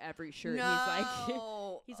going through every shirt.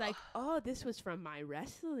 No. He's like, oh, this was from my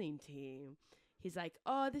wrestling team. He's like,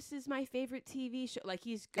 oh, this is my favorite TV show. Like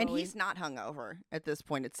he's going. And he's not hungover at this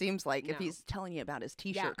point. It seems like if he's telling you about his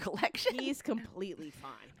T-shirt collection. He's completely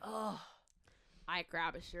fine. Oh. I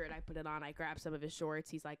grab a shirt. I put it on. I grab some of his shorts.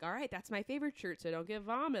 He's like, all right, that's my favorite shirt, so don't get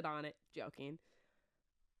vomit on it. Joking.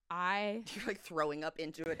 You're like throwing up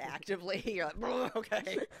into it actively. You're like,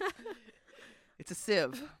 okay. It's a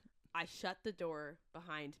sieve. I shut the door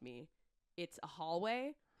behind me. It's a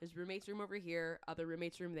hallway. His roommate's room over here, other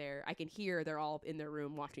roommate's room there. I can hear they're all in their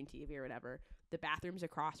room watching TV or whatever. The bathroom's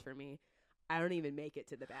across from me. I don't even make it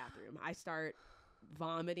to the bathroom. I start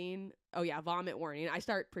vomiting. Oh, yeah, vomit warning. I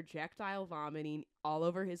start projectile vomiting all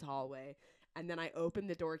over his hallway. And then I open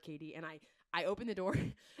the door, Katie, and I open the door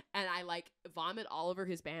and I like vomit all over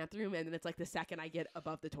his bathroom, and then it's like the second I get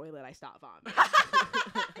above the toilet, I stop vomiting.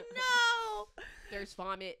 No. There's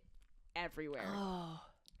vomit everywhere. Oh.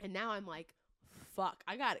 And now I'm like, fuck,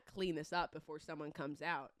 I gotta clean this up before someone comes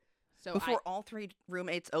out. So Before all 3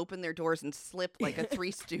 roommates open their doors and slip like a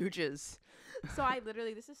Three Stooges. So I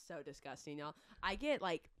literally, this is so disgusting, y'all. I get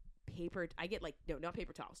like not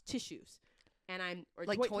paper towels, tissues. And I'm, or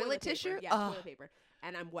Like toilet tissue? Paper. Yeah, Ugh. toilet paper.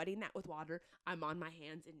 And I'm wetting that with water. I'm on my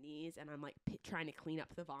hands and knees, and I'm like trying to clean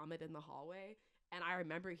up the vomit in the hallway. And I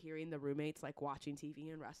remember hearing the roommates like watching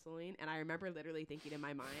TV and wrestling. And I remember literally thinking in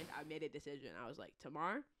my mind, I made a decision. I was like,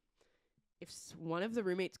 Tamar, if one of the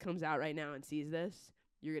roommates comes out right now and sees this,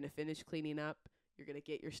 you're going to finish cleaning up. You're going to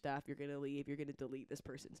get your stuff. You're going to leave. You're going to delete this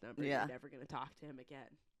person's number. Yeah. You're never going to talk to him again.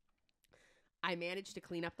 I managed to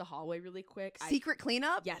clean up the hallway really quick. Secret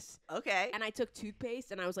cleanup? Yes. Okay. And I took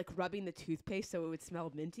toothpaste, and I was like rubbing the toothpaste so it would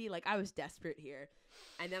smell minty. Like, I was desperate here.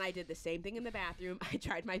 And then I did the same thing in the bathroom. I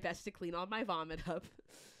tried my best to clean all my vomit up,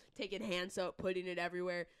 taking hand soap, putting it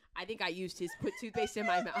everywhere. I think I used his put toothpaste in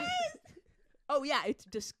my mouth. Oh, yeah, it's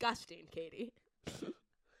disgusting, Katie.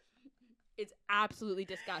 It's absolutely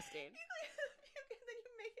disgusting. Then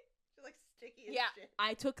you make it like sticky and Yeah, shit.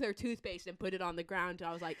 I took their toothpaste and put it on the ground.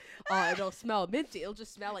 I was like, oh, it'll smell minty. It'll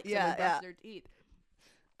just smell like Yeah, someone brushed yeah. their teeth.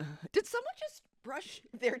 Did someone just brush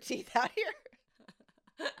their teeth out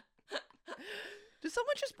here? Did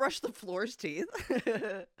someone just brush the floor's teeth?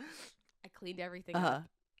 I cleaned everything Uh-huh. up.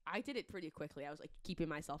 I did it pretty quickly. I was like keeping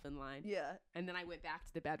myself in line. Yeah. And then I went back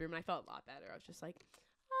to the bedroom and I felt a lot better. I was just like,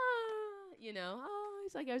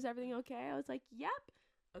 he's like, is everything okay? I was like, yep.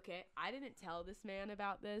 Okay, I didn't tell this man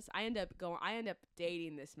about this. I end up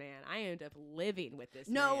dating this man. I end up living with this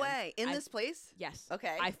man. No way. In I- this place? Yes.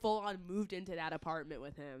 Okay. I full on moved into that apartment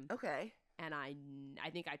with him. Okay. And I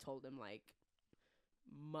think I told him like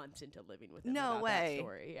months into living with him No about way. that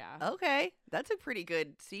story. Yeah. Okay. That's a pretty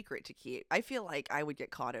good secret to keep. I feel like I would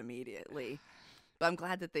get caught immediately. But I'm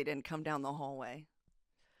glad that they didn't come down the hallway.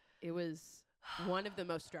 It was one of the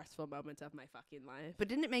most stressful moments of my fucking life. But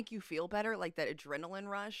didn't it make you feel better? Like that adrenaline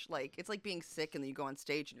rush? Like, it's like being sick and then you go on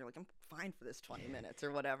stage and you're like, I'm fine for this 20 minutes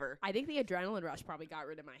or whatever. I think the adrenaline rush probably got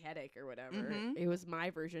rid of my headache or whatever. Mhm. It was my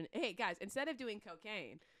version. Hey, guys, instead of doing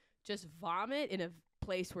cocaine, just vomit in a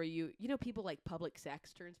place where you know, people like public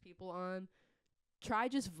sex turns people on. Try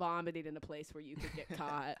just vomiting in a place where you could get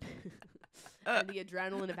caught. And the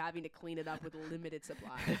adrenaline of having to clean it up with limited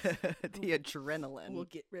supplies The adrenaline. will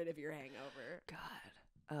get rid of your hangover. God.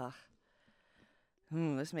 Ugh.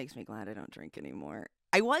 This makes me glad I don't drink anymore.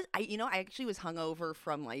 I actually was hungover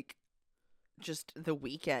from like just the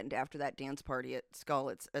weekend after that dance party at Skull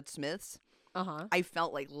at Smith's. Uh-huh. I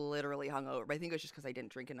felt like literally hungover. But I think it was just because I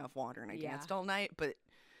didn't drink enough water and I Yeah. danced all night. But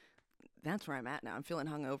that's where I'm at now. I'm feeling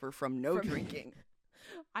hungover from no drinking.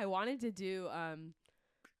 I wanted to do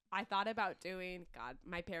I thought about doing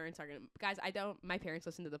my parents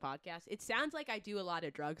listen to the podcast. It sounds like I do a lot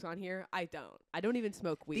of drugs on here. I don't even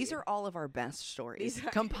smoke weed. These are all of our best stories These are-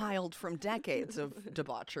 compiled from decades of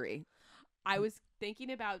debauchery. I was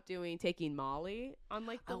thinking about taking Molly on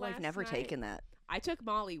like the last I've never night. taken that. I took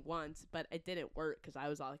Molly once, but it didn't work because I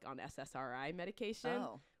was like on SSRI medication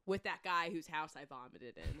Oh. with that guy whose house I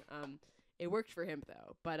vomited in. It worked for him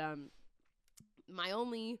though. But my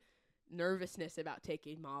only nervousness about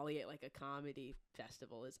taking Molly at like a comedy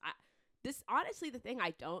festival is honestly the thing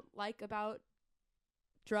I don't like about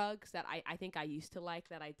drugs that I think I used to like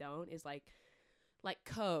that I don't is like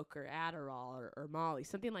Coke or Adderall or Molly,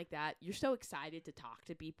 something like that. You're so excited to talk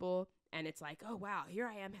to people and it's like, oh wow, here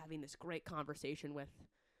I am having this great conversation with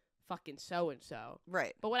fucking so and so.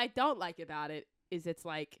 Right. But what I don't like about it is it's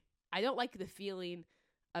like I don't like the feeling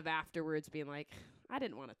of afterwards being like, I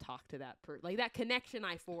didn't want to talk to that person. Like that connection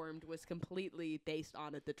I formed was completely based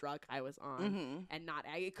on the drug I was on, Mm-hmm. and not.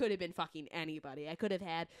 It could have been fucking anybody. I could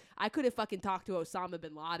have fucking talked to Osama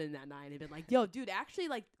bin Laden that night and been like, yo, dude, actually,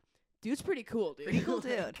 like, dude's pretty cool, dude. Pretty cool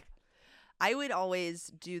dude. I would always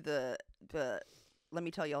do the let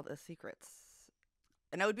me tell you all the secrets.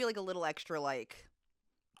 And I would be like a little extra like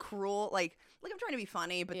cruel, like I'm trying to be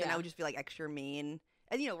funny, but then Yeah. I would just be like extra mean.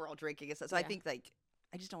 And we're all drinking and stuff. So I Yeah. think like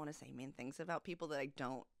I just don't want to say mean things about people that I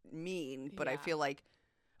don't mean, but I Yeah. feel like,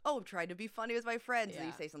 oh, I'm trying to be funny with my friends, and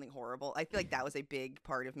you Yeah. say something horrible. I feel like that was a big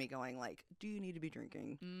part of me going like, do you need to be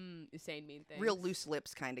drinking? Saying mean things. Real loose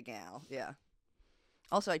lips kind of gal. Yeah.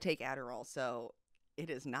 Also, I take Adderall, so it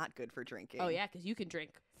is not good for drinking. Oh yeah, because you can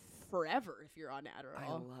drink forever if you're on I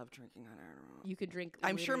Adderall. love drinking on Adderall. You can drink.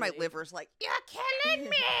 I'm sure my literally- liver's like, you're killing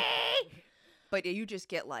me. But you just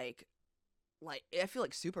get like I feel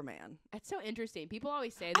like Superman. That's so interesting. People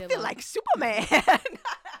always say I they feel love like Superman.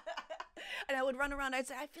 And I would run around. I'd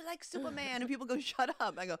say, I feel like Superman. And people go, shut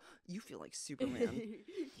up. I go, you feel like Superman.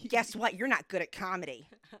 Guess what? You're not good at comedy.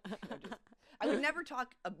 I would never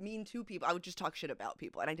talk mean to people. I would just talk shit about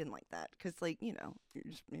people. And I didn't like that. Because, like, you know, you're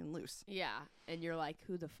just being loose. Yeah. And you're like,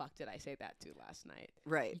 who the fuck did I say that to last night?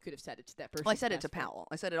 Right. You could have said it to that person. Well, I said it to Powell.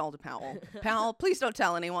 I said it all to Powell. Powell, please don't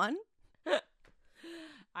tell anyone.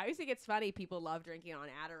 I always think it's funny people love drinking on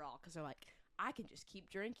Adderall because they're like, I can just keep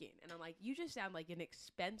drinking. And I'm like, you just sound like an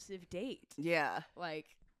expensive date. Yeah. Like,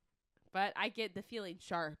 but I get the feeling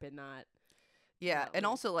sharp and not. Yeah. not And loose.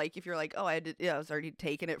 also, like, if you're like, oh, I was already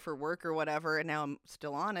taking it for work or whatever, and now I'm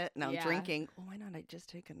still on it, and I'm Yeah. drinking. Oh, why not I just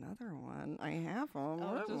take another one? I have them.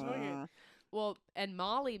 Oh, just fucking- Well, and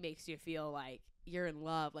Molly makes you feel like you're in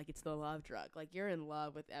love, like it's the love drug. Like you're in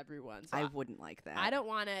love with everyone. So I wouldn't like that. I don't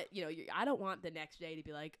want to, I don't want the next day to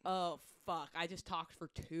be like, oh, fuck, I just talked for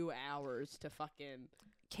 2 hours to fucking.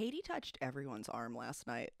 Katie touched everyone's arm last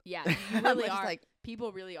night. Yeah, you I'm really just are. like-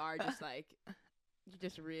 People really are just like, you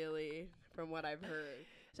just really, from what I've heard.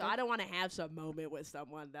 So I don't want to have some moment with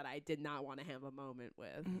someone that I did not want to have a moment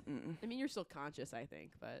with. Mm-mm. I mean, you're still conscious, I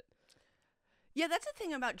think, but. Yeah, that's the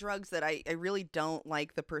thing about drugs that I really don't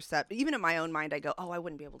like the percept. Even in my own mind, I go, oh, I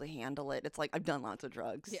wouldn't be able to handle it. It's like, I've done lots of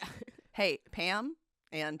drugs. Yeah. Hey, Pam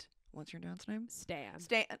and what's your dad's name? Stan.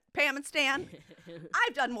 Pam and Stan.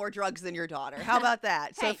 I've done more drugs than your daughter. How about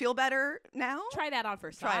that? So Hey. feel better now? Try that on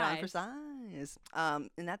for size. Try it on for size. And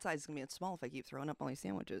that size is going to be small if I keep throwing up all these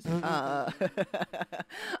sandwiches. I'm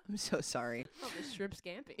so sorry. Oh, the shrimp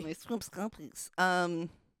scampi. My swimp scumpies.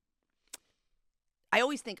 I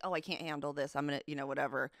always think, oh, I can't handle this. I'm going to,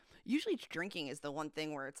 whatever. Usually drinking is the one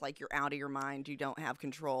thing where it's like you're out of your mind. You don't have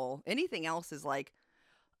control. Anything else is like,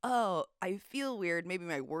 oh, I feel weird. Maybe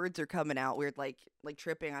my words are coming out weird, like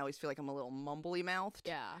tripping. I always feel like I'm a little mumbly mouthed.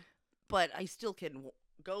 Yeah. But I still can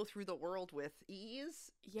go through the world with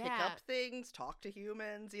ease, pick Yeah. up things, talk to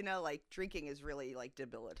humans. Like drinking is really like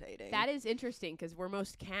debilitating. That is interesting because we're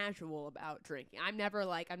most casual about drinking. I'm never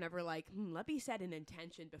like, let me set an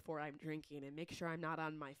intention before I'm drinking and make sure I'm not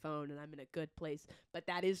on my phone and I'm in a good place. But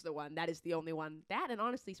that is the one. That is the only one. That and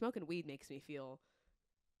honestly, smoking weed makes me feel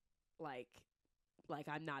like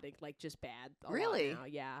I'm not like just bad. a lot Really? now.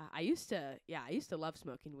 Yeah. I used to love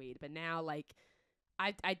smoking weed, but now like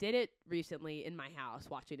I did it recently in my house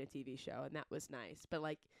watching a TV show, and that was nice. But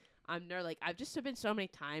like I've just been so many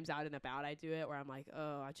times out and about I do it where I'm like,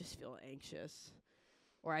 oh, I just feel anxious,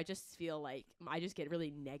 or I just feel like I just get really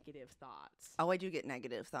negative thoughts. Oh, I do get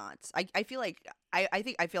negative thoughts. I feel like I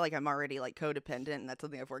feel like I'm already like codependent, and that's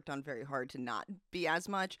something I've worked on very hard to not be as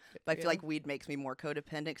much. But I feel like weed makes me more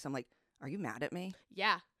codependent because I'm like, are you mad at me?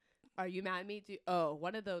 Yeah. Are you mad at me?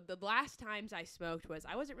 One of the last times I smoked was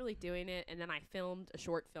I wasn't really doing it, and then I filmed a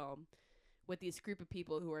short film with this group of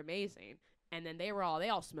people who were amazing, and then they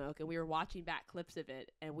all smoke, and we were watching back clips of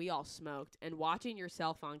it, and we all smoked, and watching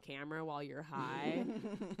yourself on camera while you're high,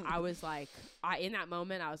 I was like, in that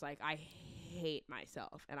moment, I was like, I hate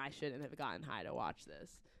myself, and I shouldn't have gotten high to watch this.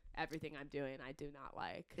 Everything I'm doing, I do not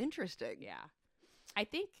like. Interesting. Yeah. I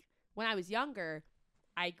think when I was younger,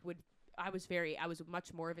 I was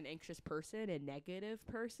much more of an anxious person and negative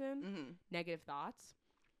person, Mm-hmm. negative thoughts.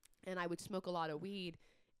 And I would smoke a lot of weed,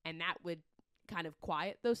 and that would kind of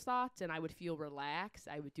quiet those thoughts, and I would feel relaxed.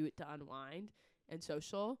 I would do it to unwind and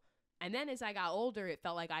social. And then as I got older, it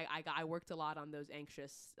felt like I worked a lot on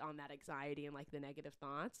on that anxiety and like the negative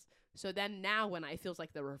thoughts. So then now when it feels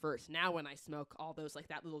like the reverse. Now when I smoke, all those like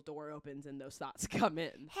that little door opens and those thoughts come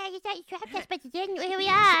in. Hey, you thought you trapped us, but you didn't. Here we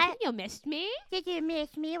are. You missed me? Did you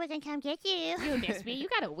miss me? We're gonna come get you. You missed me? You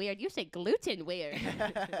got a weird. You said gluten weird.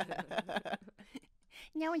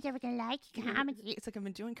 No one's ever gonna like comedy. It's like I've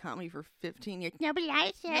been doing comedy for 15 years. Nobody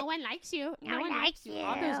likes it. No one likes you. No one likes you.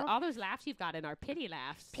 All those laughs you've gotten are pity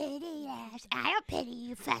laughs. Pity laughs. I don't pity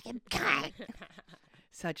you, fucking cunt.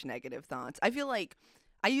 Such negative thoughts. I feel like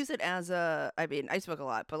I use it as I smoke a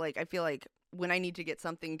lot, but like I feel like when I need to get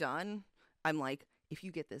something done, I'm like, if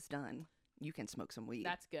you get this done, you can smoke some weed.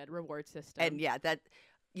 That's good. Reward system. And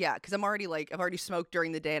because I've already smoked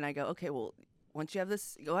during the day, and I go, okay, well, once you have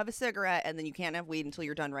this, go have a cigarette, and then you can't have weed until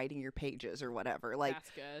you're done writing your pages or whatever. Like,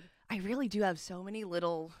 that's good. I really do have so many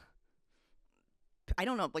little, I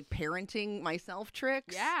don't know, like parenting myself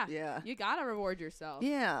tricks. Yeah. Yeah. You gotta reward yourself.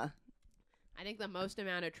 Yeah. I think the most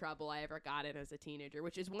amount of trouble I ever got in as a teenager,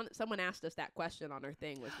 which is someone asked us that question on our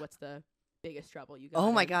thing, was what's the biggest trouble you got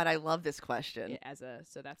Oh my in? God, I love this question.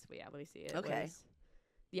 So that's, let me see it. Okay.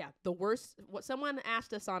 The worst, what someone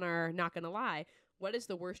asked us on our Not Gonna Lie, what is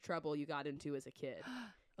the worst trouble you got into as a kid?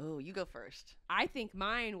 Oh, you go first. I think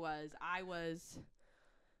mine was,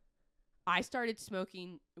 I started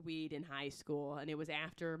smoking weed in high school, and it was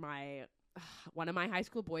after my one of my high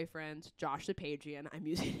school boyfriends, Josh the Pagian, I'm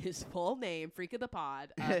using his full name, freak of the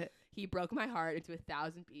pod. He broke my heart into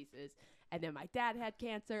 1,000 pieces. And then my dad had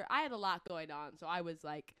cancer. I had a lot going on. So I was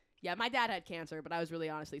like, yeah, my dad had cancer, but I was really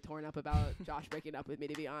honestly torn up about Josh breaking up with me,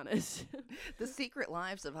 to be honest. The secret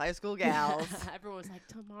lives of high school gals. Everyone was like,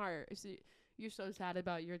 Tamar, you're so sad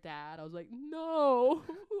about your dad. I was like, no,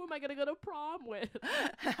 who am I going to go to prom with?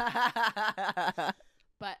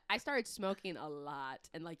 But I started smoking a lot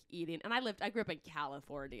and like eating. And I grew up in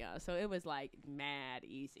California. So it was like mad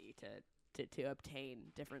easy to obtain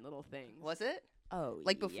different little things. Was it? Oh,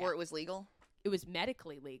 Like before yeah. it was legal? It was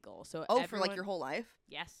medically legal. So For like your whole life?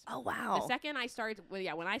 Yes. Oh, wow. The second I started,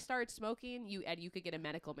 when I started smoking, you could get a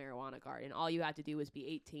medical marijuana card, and all you had to do was be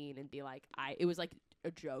 18 and be like, it was like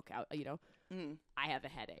a joke out, Mm. I have a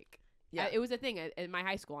headache. Yeah. It was a thing in my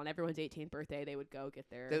high school. On everyone's 18th birthday, they would go get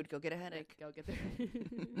their. They would go get a headache. Go get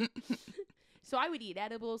their. So I would eat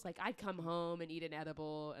edibles. Like I'd come home and eat an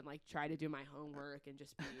edible and like try to do my homework and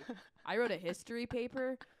just be. I wrote a history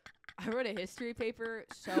paper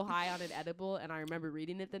so high on an edible, and I remember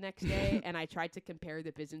reading it the next day, and I tried to compare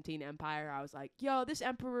the Byzantine Empire. I was like, yo, this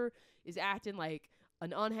emperor is acting like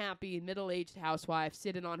an unhappy middle-aged housewife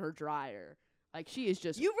sitting on her dryer. Like, she is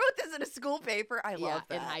just... You wrote this in a school paper? I love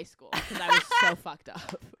that. in high school, because I was so fucked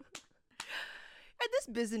up. And this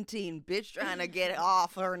Byzantine bitch trying to get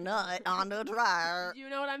off her nut on the dryer. You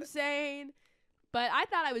know what I'm saying? But I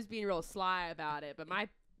thought I was being real sly about it, but my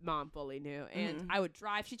mom fully knew. And I would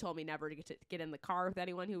drive. She told me never to get in the car with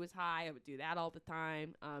anyone who was high. I would do that all the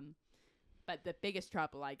time. But the biggest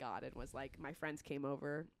trouble I got in was like my friends came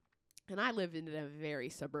over, and I lived in a very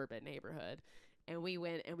suburban neighborhood. And we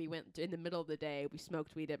went in the middle of the day. We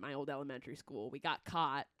smoked weed at my old elementary school. We got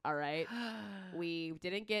caught. All right. We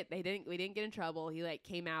didn't get in trouble. He like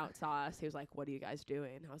came out, saw us. He was like, "What are you guys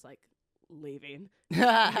doing?" I was like, "Leaving." We're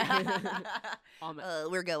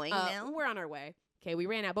going now? We're on our way. Okay, we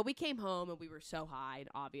ran out, but we came home and we were so high and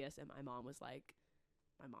obvious. And my mom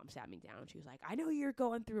sat me down. She was like, "I know you're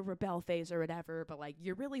going through a rebel phase or whatever, but like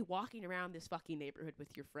you're really walking around this fucking neighborhood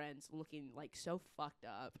with your friends looking like so fucked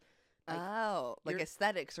up." Like, like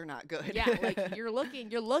aesthetics are not good. Yeah, like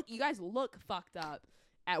you guys look fucked up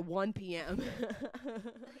at 1 p.m.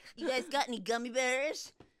 You guys got any gummy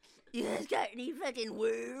bears? You guys got any fucking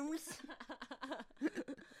worms? You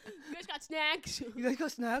guys got snacks? You guys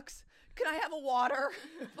got snacks? Can I have a water?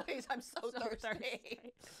 Please, I'm so thirsty.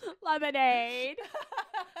 Lemonade.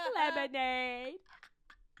 Lemonade.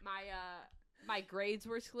 My grades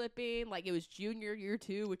were slipping. Like it was junior year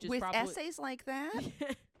too, which is With probably essays like that?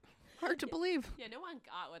 Hard to believe. Yeah, no one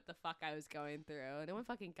got what the fuck I was going through. No one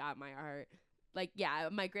fucking got my art. Like, yeah,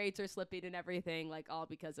 my grades are slipping and everything, like all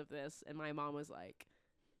because of this. And my mom was like,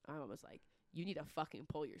 you need to fucking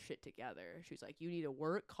pull your shit together. She's like, you need to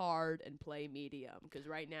work hard and play medium, because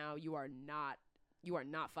right now you are not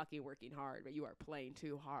fucking working hard, but you are playing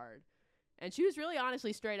too hard. And she was really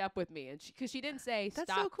honestly straight up with me, and because she didn't say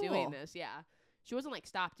That's stop so cool. doing this. Yeah, she wasn't like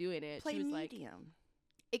stop doing it. Play she was medium. like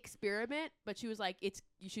experiment, but she was like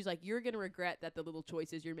she's like, you're gonna regret that the little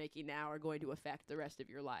choices you're making now are going to affect the rest of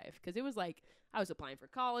your life. Because it was like I was applying for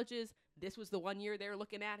colleges. This was the 1 year they were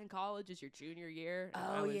looking at in college is your junior year. And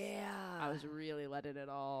I was really letting it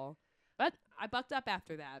all, but I bucked up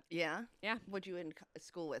after that. Yeah? Yeah. What'd you in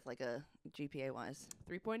school with, like a GPA wise?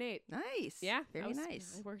 3.8. Nice. Yeah, Very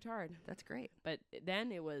nice. I worked hard, That's great. but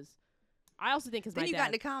then it was. I also think because Then my you dad, got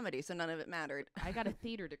into comedy, so none of it mattered. I got a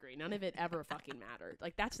theater degree. None of it ever fucking mattered.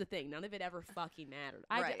 Like, that's the thing. None of it ever fucking mattered.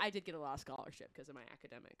 Right. I did get a law scholarship because of my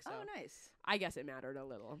academics. So Oh, nice. I guess it mattered a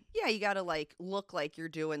little. Yeah, you got to like look like you're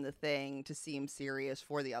doing the thing to seem serious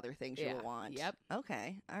for the other things Yeah. you want. Yep.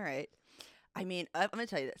 Okay. All right. I mean, I'm going to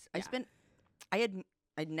tell you this. Yeah.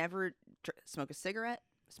 I'd never smoked a cigarette,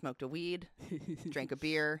 smoked a weed, drank a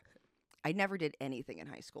beer. I never did anything in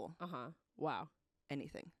high school. Wow.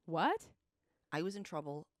 Anything. What? I was in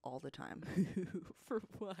trouble all the time. For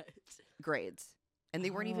what? Grades. And they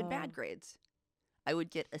weren't even Oh. bad grades. I would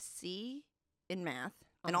get a C in math,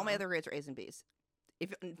 and all my other grades are A's and B's.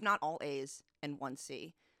 If not all A's and one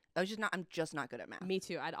C. I'm just not good at math. Me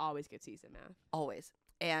too. I'd always get C's in math. Always.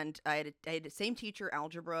 And I had the same teacher,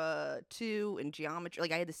 algebra 2 and geometry.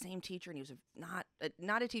 Like I had the same teacher, and he was not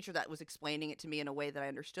a teacher that was explaining it to me in a way that I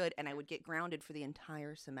understood. And I would get grounded for the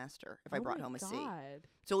entire semester if I brought home a C.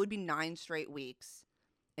 So it would be 9 straight weeks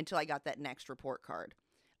until I got that next report card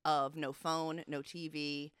of no phone, no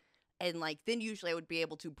TV. And like then usually I would be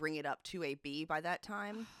able to bring it up to a B by that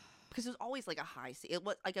time, because it was always like a high C. It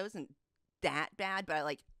was like I wasn't that bad, but I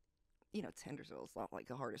like, Tendersville is not like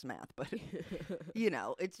the hardest math, but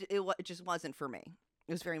it just wasn't for me.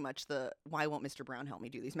 It was very much the, why won't Mr. Brown help me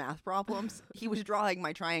do these math problems? He was drawing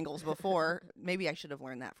my triangles before. Maybe I should have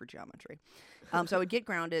learned that for geometry. So I would get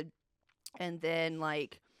grounded, and then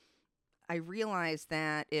like I realized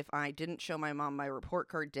that if I didn't show my mom my report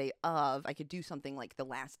card day of, I could do something like the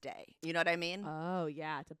last day. You know what I mean? Oh,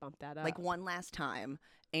 yeah, to bump that up. Like one last time.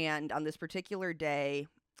 And on this particular day,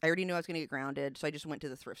 I already knew I was going to get grounded, so I just went to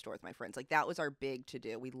the thrift store with my friends. Like, that was our big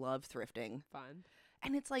to-do. We love thrifting. Fun.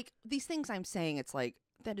 And it's like, these things I'm saying, it's like,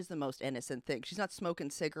 that is the most innocent thing. She's not smoking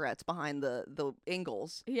cigarettes behind the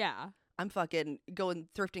Ingles. Yeah. I'm fucking going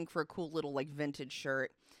thrifting for a cool little, like, vintage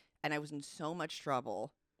shirt. And I was in so much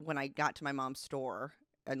trouble when I got to my mom's store.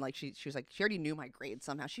 And, like, she was like, she already knew my grades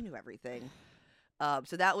somehow. She knew everything.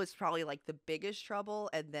 So that was probably, like, the biggest trouble.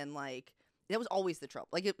 And then, like, that was always the trouble.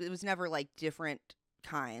 Like, it was never, like, different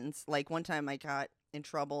kinds. Like, one time I got in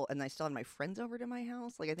trouble and I still had my friends over to my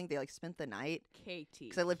house. Like, I think they like spent the night Katie.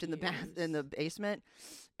 because I lived in the basement,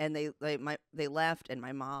 and they left, and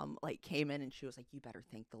my mom like came in and she was like, "You better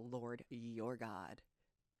thank the Lord your God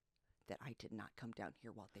that I did not come down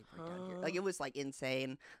here while they were down here." Like, it was like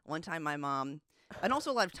insane. One time my mom, and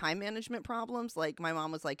also a lot of time management problems. Like, my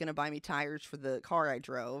mom was like gonna buy me tires for the car I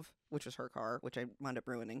drove, which was her car, which I wound up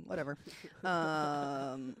ruining. Whatever.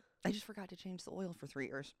 I just forgot to change the oil for 3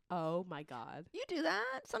 years. Oh, my God. You do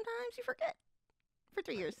that. Sometimes you forget for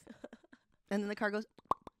 3 years. And then the car goes,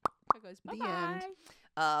 That goes, The bye-bye.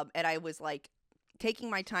 end. And I was like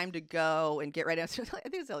taking my time to go and get ready. I think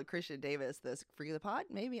it's like Christian Davis, this Free the Pod,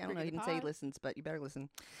 maybe. I don't know. He didn't say he listens, but you better listen.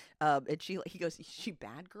 And he goes, "She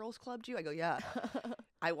bad girls clubbed you?" I go, "Yeah."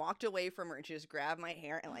 I walked away from her and she just grabbed my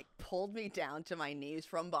hair and like pulled me down to my knees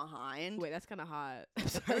from behind. Wait, that's kind of hot.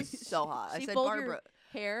 It was so hot. I She said, pulled "Barbara." your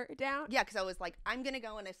hair down? Yeah, because I was like, "I'm going to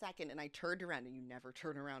go in a second." And I turned around, and you never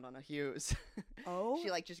turn around on a Hughes. Oh.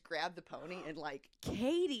 She like just grabbed the pony and like,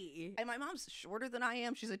 Katie. and my mom's shorter than I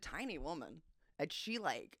am. She's a tiny woman. And she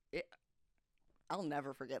like, I'll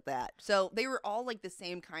never forget that. So they were all like the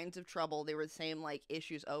same kinds of trouble. They were the same like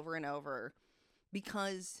issues over and over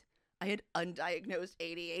because I had undiagnosed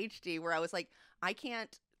ADHD where I was like, I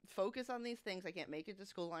can't focus on these things. I can't make it to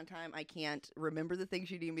school on time. I can't remember the things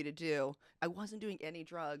you need me to do. I wasn't doing any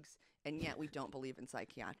drugs. And yet we don't believe in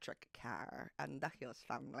psychiatric care. And that Hughes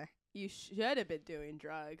family. You should have been doing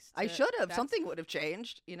drugs. I should have. Something would have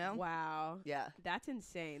changed, you know? Wow. Yeah. That's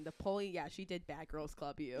insane. The pulling, yeah, she did Bad Girls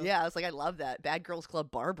Club you. Yeah, I was like, I love that. Bad Girls Club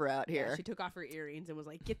Barbara out Yeah, here. she took off her earrings and was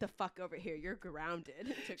like, "Get the fuck over here. You're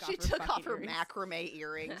grounded." She took off her earrings. macrame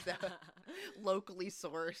earrings that were locally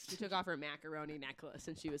sourced. She took off her macaroni necklace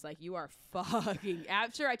and she was like, "You are fucking."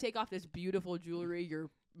 After I take off this beautiful jewelry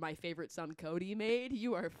my favorite son Cody made,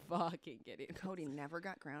 you are fucking getting. Cody never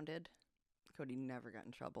got grounded. Cody never got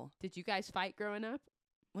in trouble. Did you guys fight growing up?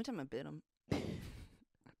 One time I bit him.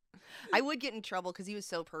 I would get in trouble because he was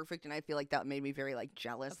so perfect, and I feel like that made me very like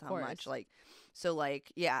jealous Of how much course. like, so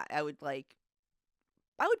like yeah, I would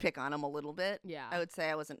pick on him a little bit. Yeah. I would say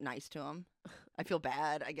I wasn't nice to him. I feel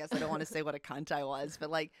bad. I guess I don't want to say what a cunt I was, but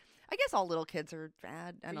like I guess all little kids are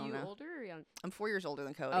bad. I Are don't you know. older or young? I'm 4 years older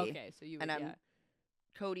than Cody. Okay, so you And would, I'm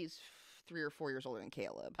Cody's 3 or 4 years older than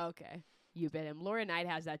Caleb. Okay. You bit him. Laura Knight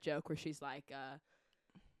has that joke where she's like,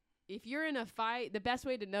 if you're in a fight, the best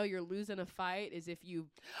way to know you're losing a fight is if you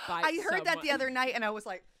bite I heard that the someone. other night, and I was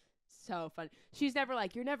like, So funny. She's never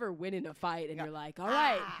like, you're never winning a fight, and Yeah. you're like, all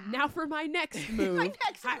right, now for my next move. my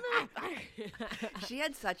next move. She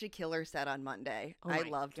had such a killer set on Monday. Oh I my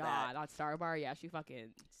loved God, that. on Star Bar, yeah, she fucking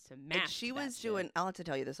And smashed. she that was shit. doing. I'll have to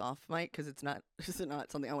tell you this off mic because it's not. This is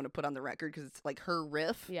not something I want to put on the record because it's like her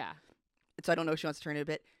riff. Yeah. So I don't know if she wants to turn it a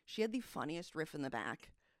bit. She had the funniest riff in the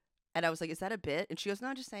back, and I was like, "Is that a bit?" And she goes, "No,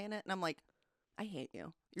 I'm just saying it." And I'm like, "I hate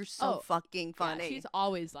you. You're so Oh, fucking funny." Yeah, she's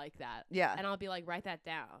always like that. Yeah. And I'll be like, write that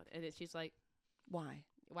down. And she's like, Why?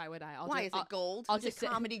 why would I? Why is it gold? I'll is just it say-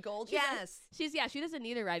 comedy gold? She's like- Yes. She doesn't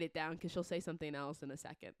need to write it down because she'll say something else in a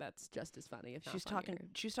second that's just as funny. If not She's funnier.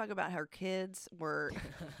 talking about how her kids were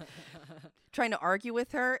trying to argue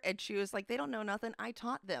with her, and she was like, "They don't know nothing. I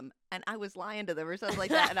taught them," and I was lying to them or something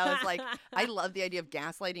like that. And I was like, I love the idea of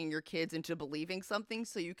gaslighting your kids into believing something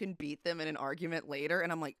so you can beat them in an argument later. And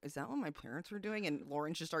I'm like, is that what my parents were doing? And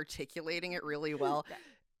Lauren's just articulating it really well.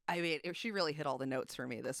 I mean, she really hit all the notes for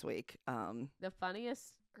me this week.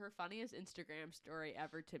 Her funniest Instagram story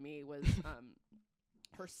ever to me was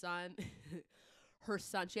her son.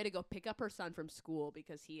 She had to go pick up her son from school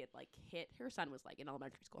because he had like hit. Her son was like in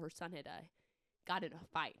elementary school. Her son had got in a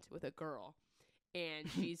fight with a girl, and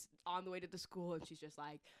she's on the way to the school, and she's just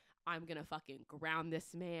like, "I'm gonna fucking ground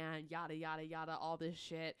this man, yada yada yada, all this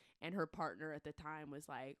shit." And her partner at the time was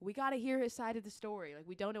like, "We gotta hear his side of the story. Like,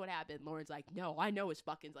 we don't know what happened." Lauren's like, "No, I know his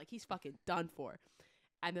fucking, like, he's fucking done for."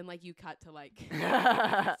 And then like you cut to like,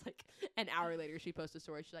 it's like an hour later she posts a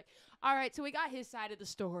story. She's like, all right, so we got his side of the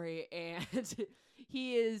story, and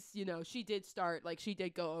he is, you know, she did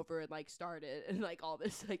go over and like start it, and like all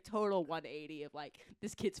this like total 180 of like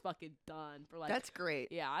this kid's fucking done for like. That's great.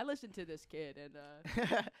 Yeah, I listened to this kid,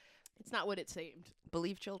 and it's not what it seemed.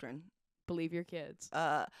 Believe children. Believe your kids.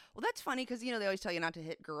 Well, that's funny because, you know, they always tell you not to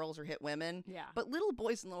hit girls or hit women. Yeah. But little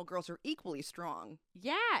boys and little girls are equally strong.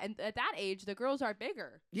 Yeah, and at that age, the girls are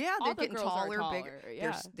bigger. Yeah, All they're the getting girls are taller, bigger. taller,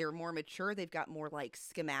 yeah. They're more mature. They've got more like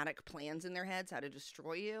schematic plans in their heads how to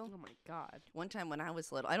destroy you. Oh my God. One time when I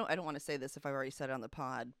was little, I don't want to say this if I've already said it on the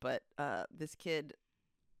pod, but this kid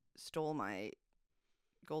stole my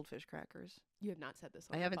goldfish crackers. You have not said this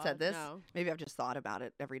on I the haven't pod. said this. No. Maybe I've just thought about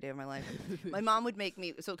it every day of my life. My mom would make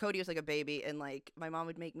me, so Cody was like a baby, and like my mom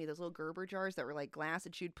would make me those little Gerber jars that were like glass,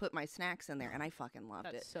 and she'd put my snacks in there, and I fucking loved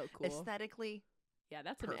That's it. so cool. Aesthetically, Yeah,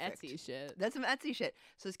 that's perfect. some Etsy shit. that's some Etsy shit.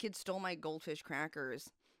 So this kid stole my goldfish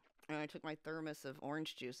crackers, and I took my thermos of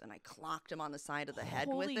orange juice and I clocked him on the side of the head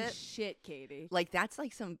Holy with it. shit, Katie. Like that's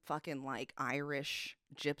like some fucking like Irish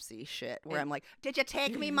gypsy shit where And- I'm like, did you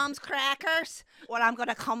take me mom's crackers? Well, I'm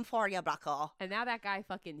gonna come for you, bucko. And now that guy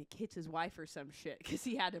fucking hits his wife or some shit because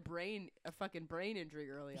he had a fucking brain injury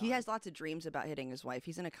early on. He has lots of dreams about hitting his wife.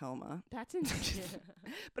 He's in a coma. That's insane.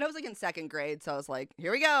 But I was like in second grade, so I was like,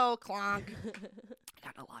 here we go, clonk. I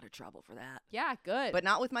got in a lot of trouble for that. Yeah, good. But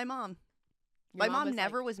not with my mom. Your My mom was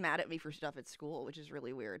never like, was mad at me for stuff at school, which is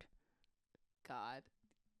really weird. God.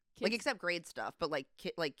 Like Kids- except grade stuff, but like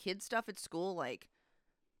kid stuff at school, like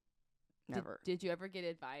never. Did you ever get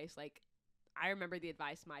advice? Like, I remember the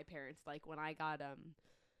advice my parents, like, when I got,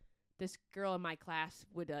 this girl in my class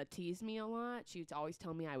would tease me a lot. She would always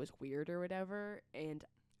tell me I was weird or whatever. And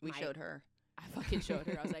We my- showed her. I fucking showed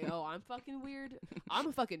her. I was like, oh, I'm fucking weird. I'm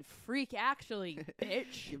a fucking freak, actually,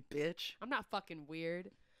 bitch. You bitch. I'm not fucking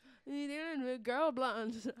weird. Girl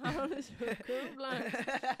blondes. I want to girl blondes.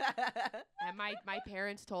 And my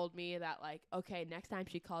parents told me that, like, okay, next time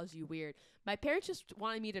she calls you weird. My parents just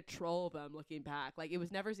wanted me to troll them looking back. Like, it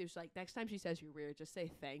was like, next time she says you're weird, just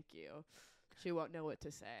say thank you. She won't know what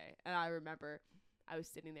to say. And I remember I was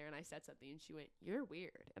sitting there and I said something and she went, you're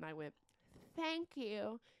weird. And I went, thank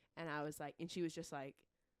you. And I was like, and she was just like,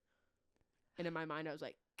 and in my mind I was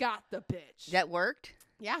like, got the bitch. That worked?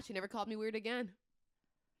 Yeah, she never called me weird again.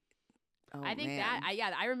 Oh, I think man.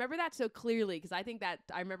 I remember that so clearly because I think that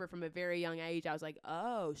I remember from a very young age I was like,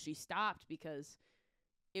 oh, she stopped because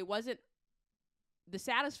it wasn't the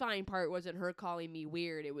satisfying part wasn't her calling me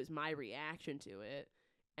weird, it was my reaction to it.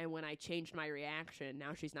 And when I changed my reaction,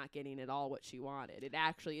 now she's not getting at all what she wanted. It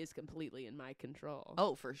actually is completely in my control.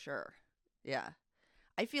 Oh, for sure. Yeah.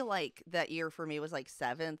 I feel like that year for me was like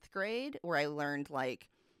 7th grade where I learned like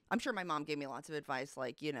I'm sure my mom gave me lots of advice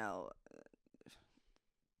like, you know,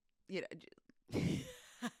 you know,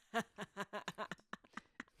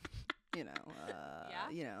 Yeah?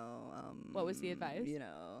 you know, What was the advice? You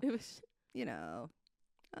know, It was you know,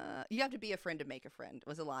 you have to be a friend to make a friend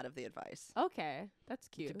was a lot of the advice. okay. That's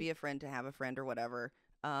cute. To be a friend, to have a friend or whatever.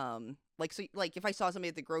 Like, so like if I saw somebody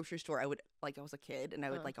at the grocery store, I would like, I was a kid and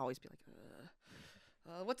I would like always be like,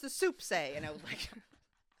 what's the soup say? And I would like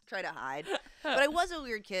try to hide. But I was a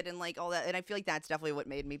weird kid and like all that. And I feel like that's definitely what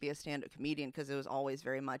made me be a stand-up comedian because it was always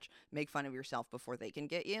very much make fun of yourself before they can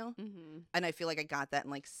get you. Mm-hmm. And I feel like I got that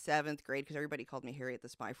in like 7th grade because everybody called me Harriet the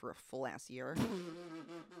Spy for a full ass year.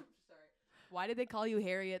 Why did they call you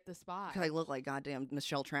Harriet the Spy? Because I look like goddamn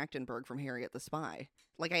Michelle Trachtenberg from Harriet the Spy.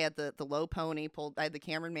 Like I had the low pony pulled. I had the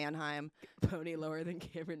Cameron Manheim. Pony lower than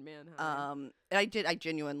Cameron Manheim. And I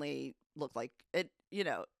genuinely looked like it. You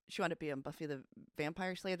know, she wanted to be on Buffy the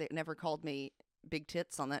Vampire Slayer. They never called me Big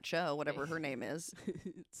Tits on that show, whatever her name is.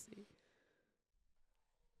 Let's see.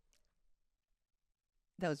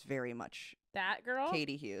 That was very much That girl?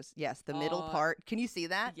 Katie Hughes. Yes, the middle Oh. part. Can you see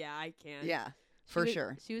that? Yeah, I can. Yeah, She for was-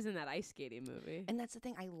 sure. She was in that ice skating movie. And that's the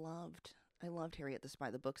thing I loved Harriet the Spy,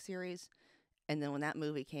 the book series. And then when that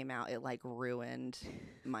movie came out, it like ruined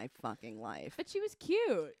my fucking life. But she was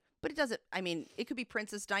cute. But it doesn't. I mean, it could be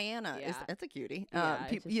Princess Diana. Yeah. That's a cutie. Yeah,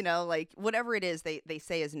 it You just- know, like whatever it is, they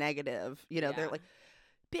say is negative. You know, they're Yeah. like,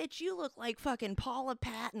 "Bitch, you look like fucking Paula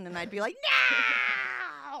Patton," and I'd be like,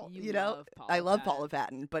 "No!" You know, love I Paula love Patton. Paula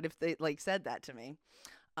Patton. But if they like said that to me,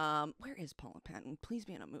 where is Paula Patton? Please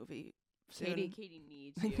be in a movie. Soon. Katie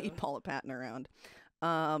needs I you. need Paula Patton around.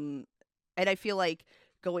 And I feel like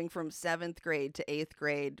going from 7th grade to 8th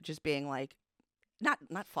grade, just being like, not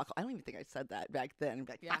fuck. I don't even think I said that back then.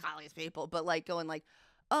 Like, Yeah. fuck all these people, but like going like,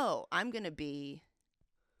 oh, I'm gonna be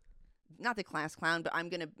not the class clown, but I'm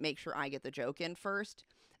gonna make sure I get the joke in first.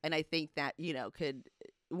 And I think that could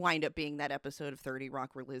wind up being that episode of 30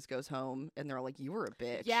 Rock where Liz goes home and they're all like, you were a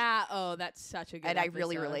bitch. Yeah. Oh, that's such a good And I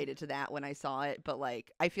really episode. related to that when I saw it. But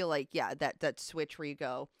like, I feel like, yeah, that switch where you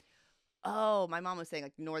go, oh, my mom was saying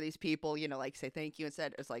like, ignore these people, you know, like say thank you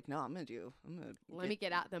instead. It's like, no, Let me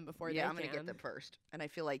get at them before they I'm can. gonna get them first. And I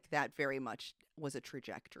feel like that very much was a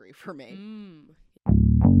trajectory for me.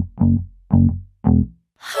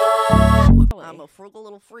 I'm a frugal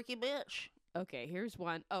little freaky bitch. Okay, here's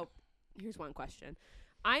one. Oh, here's one question.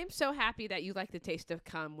 I'm so happy that you like the taste of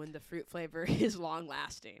cum when the fruit flavor is long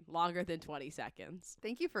lasting, longer than 20 seconds.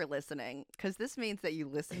 Thank you for listening, because this means that you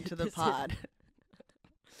listen to the This is- pod.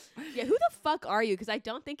 Yeah, who the fuck are you? Because I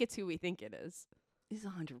don't think it's who we think it is. Is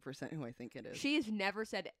 100% who I think it is. She has never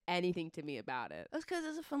said anything to me about it. That's because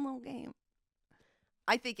it's a fun little game.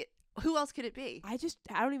 I think it. Who else could it be? I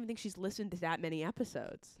don't even think she's listened to that many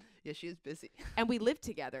episodes. Yeah, she is busy. And we live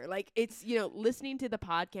together. Like, it's, listening to the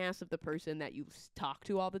podcast of the person that you talk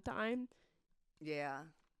to all the time. Yeah.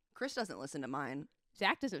 Chris doesn't listen to mine.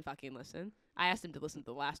 Zach doesn't fucking listen. I asked him to listen to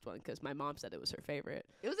the last one because my mom said it was her favorite.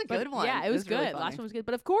 It was a But good one. Yeah, it was really good. funny. Last one was good.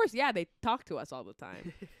 But of course, yeah, they talk to us all the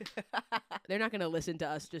time. They're not going to listen to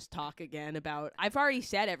us just talk again about... I've already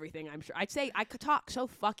said everything, I'm sure. I'd say I could talk so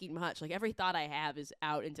fucking much. Like, every thought I have is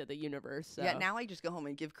out into the universe. So. Yeah, now I just go home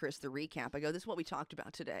and give Chris the recap. I go, this is what we talked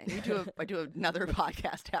about today. I do another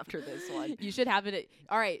podcast after this one. You should have it...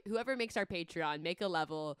 All right, whoever makes our Patreon, make a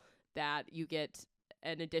level that you get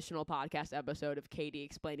an additional podcast episode of Katie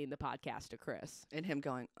explaining the podcast to Chris. And him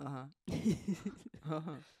going, uh-huh. Oh,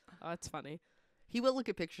 that's funny. He will look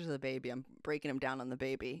at pictures of the baby. I'm breaking him down on the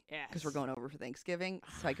baby. Yeah. Because we're going over for Thanksgiving.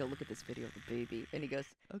 So I go, look at this video of the baby. And he goes,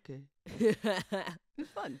 okay. It's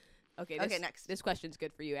fun. Okay, next. This question's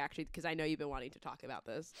good for you, actually, because I know you've been wanting to talk about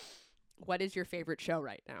this. What is your favorite show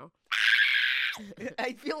right now?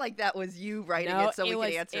 I feel like that was you writing No, it so we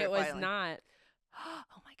could answer it. It was finally. not.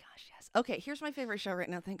 Oh my gosh, yes. Okay, here's my favorite show right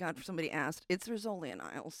now. Thank God for somebody asked. It's Rizzoli and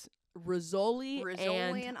Isles. Rizzoli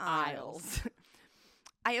and Isles. Isles.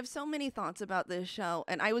 I have so many thoughts about this show,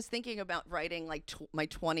 and I was thinking about writing like my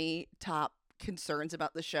 20 top concerns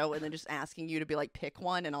about the show, and then just asking you to be like pick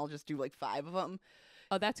one, and I'll just do like 5 of them.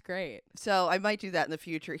 Oh, that's great. So I might do that in the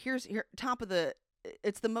future. Here, top of the.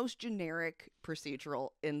 It's the most generic procedural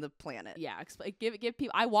in the planet. Yeah, give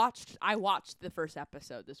people. I watched the first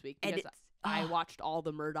episode this week And because it's- I watched all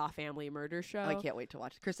the Murdaugh family murder show. I can't wait to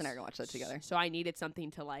watch. Chris and I are gonna watch that together. So I needed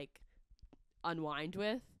something to like unwind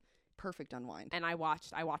with, Perfect unwind. and I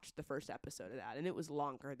watched the first episode of that, and it was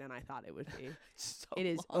longer than I thought it would be. So It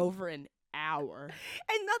is long. over an hour.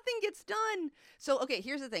 And nothing gets done. So, okay,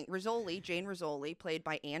 here's the thing. Jane Rizzoli, played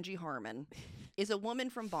by Angie Harmon, is a woman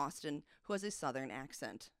from Boston who has a Southern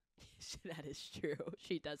accent. That is true.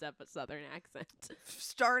 She does have a Southern accent.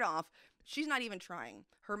 Start off, she's not even trying.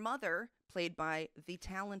 Her mother, played by the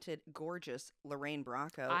talented, gorgeous Lorraine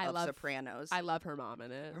Bracco of Sopranos. I love her mom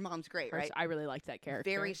in it. Her mom's great, right? I really liked that character.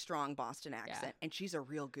 Very strong Boston accent, and she's a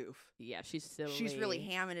real goof. Yeah, she's silly. She's really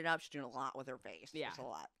hamming it up. She's doing a lot with her face. Yeah. There's a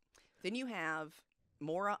lot. Then you have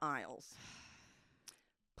Maura Isles,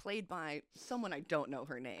 played by someone I don't know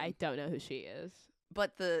her name. I don't know who she is.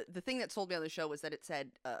 But the thing that sold me on the show was that it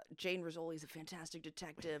said Jane Rizzoli is a fantastic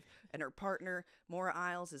detective, and her partner, Maura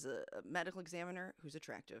Isles, is a medical examiner who's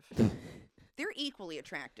attractive. They're equally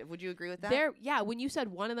attractive. Would you agree with that? When you said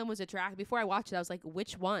one of them was attractive, before I watched it, I was like,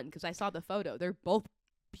 which one? Because I saw the photo. They're both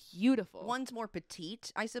beautiful. One's more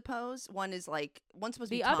petite, I suppose. One's supposed to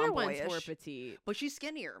be the other tomboyish, one's more petite. but she's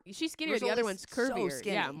skinnier. She's skinnier. The other Rizzoli's one's curvier. so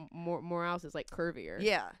skinny. Yeah, Morales is like curvier.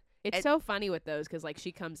 Yeah, It's and- so funny with those because like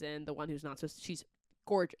she comes in, the one who's not supposed. She's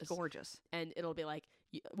gorgeous. gorgeous. And it'll be like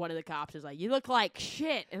one of the cops is like, "You look like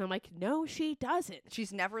shit," and I'm like, "No, she doesn't."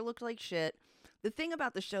 She's never looked like shit. The thing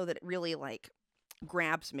about the show that really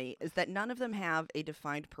grabs me is that none of them have a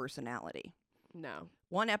defined personality. No.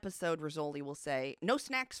 One episode, Rizzoli will say, "No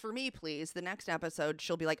snacks for me, please." The next episode,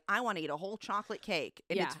 she'll be like, "I want to eat a whole chocolate cake."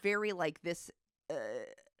 And it's Yeah. very like this,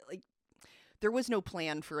 there was no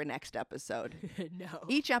plan for a next episode. No.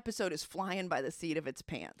 Each episode is flying by the seat of its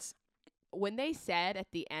pants. When they said at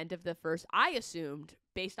the end of the first, I assumed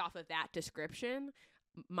based off of that description,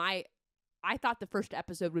 I thought the first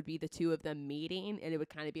episode would be the two of them meeting, and it would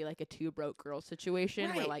kind of be like a two broke girls situation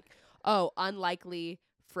where Right. like, oh, unlikely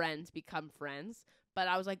friends become friends. But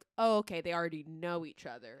I was like, oh, okay, they already know each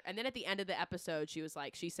other. And then at the end of the episode, she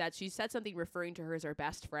said something referring to her as her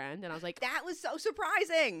best friend, and I was like, That was so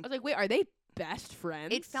surprising. wait, are they best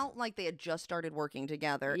friends? It felt like they had just started working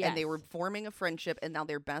together and they were Yes. forming a friendship, and now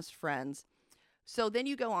they're best friends. So then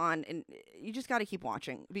you go on, and you just got to keep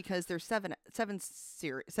watching because there's seven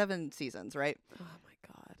seasons, right? Oh my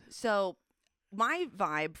god. So my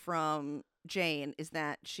vibe from Jane is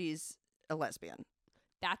that she's a lesbian.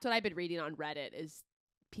 That's what I've been reading on Reddit is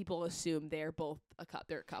people assume they're both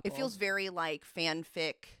they're a couple. It feels very like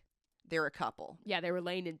fanfic. They're a couple. Yeah, they were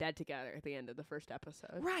laying in bed together at the end of the first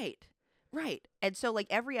episode. Right. And so like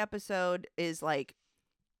every episode is like,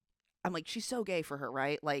 I'm like, she's so gay for her,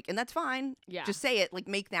 right? Like, and that's fine. Yeah. Just say it. Like,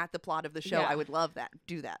 make that the plot of the show. Yeah. I would love that.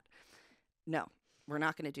 Do that. No, we're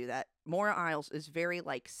not going to do that. Maura Isles is very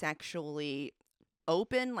like sexually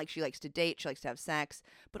open. Like, she likes to date. She likes to have sex.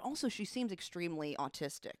 But also, she seems extremely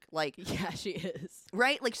autistic. Like, Yeah, she is.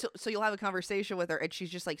 right? Like, so you'll have a conversation with her, and she's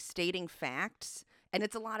just like stating facts. And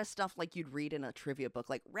it's a lot of stuff like you'd read in a trivia book,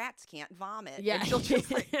 like rats can't vomit. Yeah. And she'll just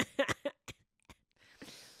like.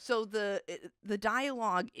 So the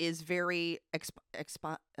dialogue is very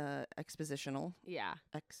expositional. Yeah.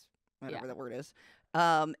 Whatever Yeah. that word is.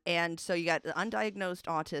 And so you got the undiagnosed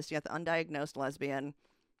autist, you got the undiagnosed lesbian.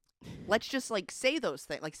 Let's just like say those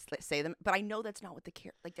things, like say them. But I know that's not what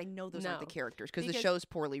I know those aren't the No. characters because the Because- show's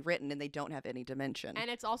poorly written and they don't have any dimension.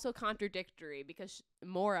 And it's also contradictory because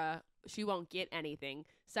Maura, she won't get anything.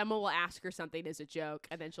 Someone will ask her something as a joke,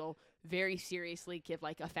 and then she'll very seriously give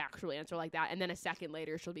like a factual answer like that. And then a second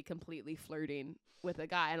later, she'll be completely flirting with a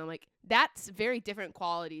guy. And I'm like, that's very different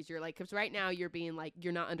qualities. You're like, because right now you're being like,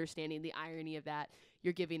 you're not understanding the irony of that.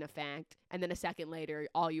 You're giving a fact. And then a second later,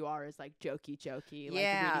 all you are is like jokey,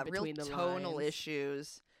 yeah, like reading real between the tonal lines.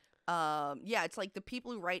 issues. Yeah, it's like the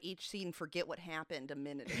people who write each scene forget what happened a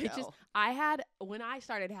minute ago. It just, when I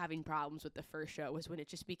started having problems with the first show was when it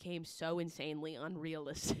just became so insanely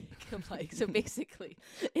unrealistic. Like, so basically,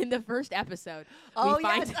 in the first episode, we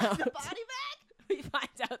find out the body bag. we find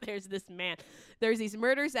out there's this man. There's these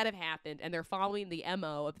murders that have happened, and they're following the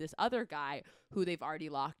MO of this other guy who they've already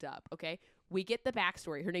locked up. Okay, we get the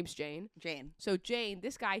backstory. Her name's Jane. Jane. So Jane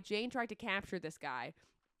tried to capture this guy,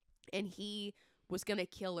 and he was gonna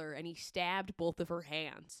kill her, and he stabbed both of her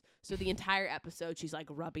hands. So the entire episode, she's like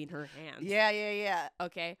rubbing her hands. Yeah.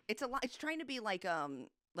 Okay. It's a lot. It's trying to be like a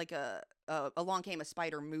Along Came a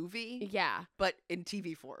Spider movie, Yeah. but in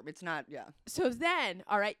TV form. It's not. Yeah. So then,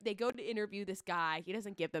 all right, they go to interview this guy. He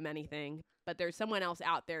doesn't give them anything, but there's someone else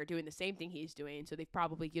out there doing the same thing he's doing. So they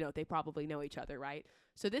probably know each other, right?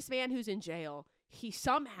 So this man who's in jail, he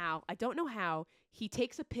somehow, I don't know how, he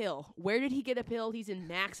takes a pill. Where did he get a pill? He's in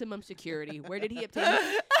maximum security. Where did he obtain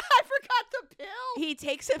it? I forgot the pill. He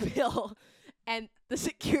takes a pill, and the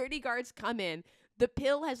security guards come in. The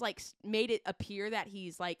pill has like made it appear that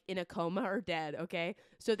he's like in a coma or dead. Okay,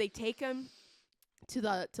 so they take him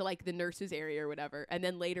to like the nurses area or whatever, and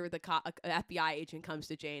then later the FBI agent comes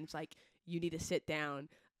to Jane. It's like, you need to sit down,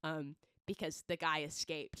 because the guy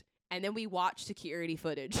escaped. And then we watch security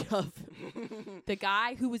footage of the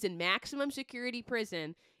guy who was in maximum security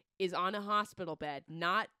prison is on a hospital bed,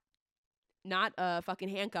 not fucking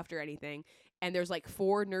handcuffed or anything. And there's like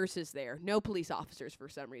 4 nurses there, no police officers for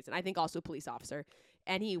some reason. I think also police officer.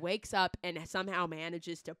 And he wakes up and somehow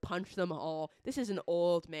manages to punch them all. This is an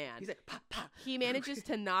old man. He's like, pa, pa. He manages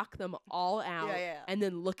to knock them all out Yeah. and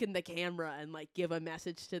then look in the camera and like give a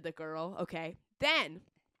message to the girl. Okay. Then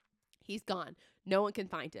he's gone. No one can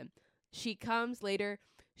find him. She comes later.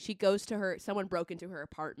 She goes to someone broke into her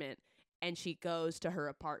apartment, and she goes to her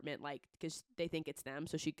apartment, like, because they think it's them.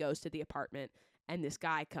 So she goes to the apartment, and this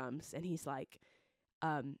guy comes, and he's like,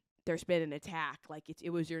 there's been an attack. Like, it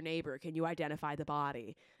was your neighbor. Can you identify the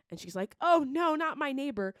body? And she's like, oh, no, not my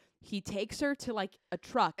neighbor. He takes her to, like, a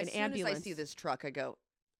truck, an ambulance. As soon as I see this truck, I go,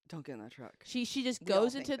 don't get in that truck. She just We all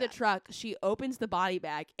goes think into the that. truck. She opens the body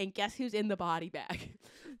bag, and guess who's in the body bag?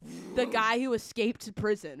 The guy who escaped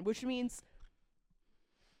prison, which means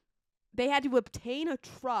they had to obtain a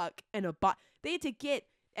truck and they had to get,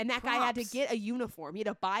 and that guy had to Props. get a uniform. He had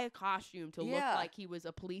to buy a costume to look Yeah. like he was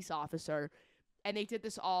a police officer, and they did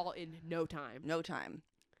this all in no time. No time.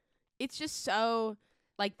 It's just so,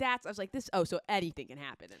 like, I was like, so anything can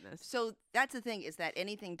happen in this. So that's the thing, is that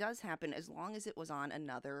anything does happen as long as it was on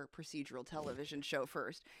another procedural television show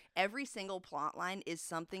first. Every single plot line is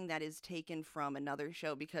something that is taken from another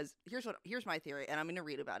show, because here's my theory, and I'm going to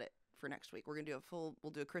read about it for next week. We're going to do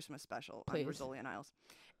we'll do a Christmas special Please. on Rizzoli and Isles.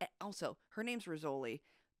 And also, her name's Rizzoli.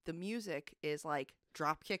 The music is like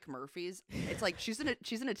Dropkick Murphys. It's like she's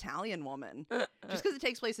an Italian woman. Just because it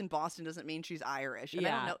takes place in Boston doesn't mean she's Irish. And I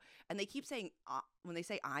Yeah. don't know. And they keep saying when they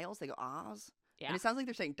say Isles, they go Oz. Yeah. And it sounds like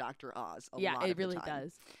they're saying Dr. Oz a Yeah, lot it of the really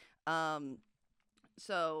time. does.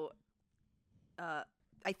 So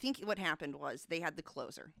I think what happened was they had the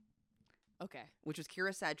closer. Okay. which was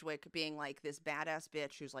Kira Sedgwick being like this badass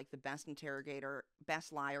bitch who's like the best interrogator,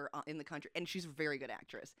 best liar in the country. And she's a very good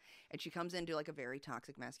actress. And she comes into like a very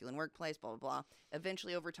toxic masculine workplace, blah, blah, blah.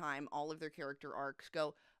 Eventually, over time, all of their character arcs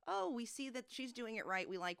go, oh, we see that she's doing it right.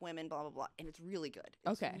 We like women, blah, blah, blah. And it's really good.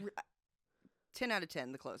 It's Okay. 10 out of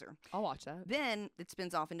 10, the closer. I'll watch that. Then it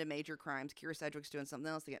spins off into major crimes. Kira Sedgwick's doing something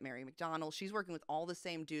else. They get Mary McDonnell. She's working with all the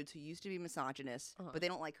same dudes who used to be misogynists, Uh-huh. but they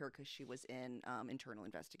don't like her because she was in internal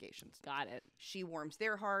investigations. Got it. She warms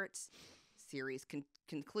their hearts. Series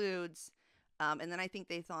concludes. And then I think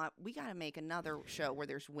they thought, we got to make another show where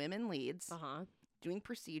there's women leads Uh-huh. doing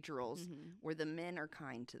procedurals Mhm. where the men are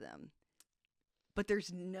kind to them. But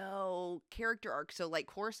there's no character arc. So like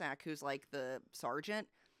Corsac, who's like the sergeant,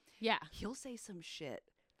 Yeah. he'll say some shit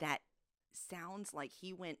that sounds like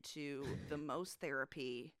he went to the most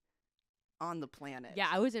therapy on the planet. Yeah,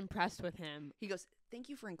 I was impressed with him. He goes, thank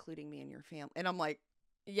you for including me in your family. And I'm like,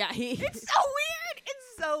 Yeah, he it's so weird.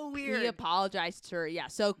 It's so weird. he apologized to her. Yeah,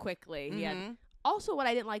 so quickly. He had Mhm. Also, what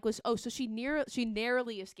I didn't like was, so she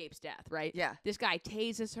narrowly escapes death, right? Yeah. This guy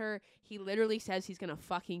tases her. He literally says he's gonna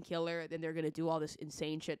fucking kill her. Then they're gonna do all this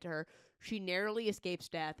insane shit to her. She narrowly escapes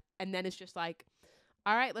death, and then it's just like,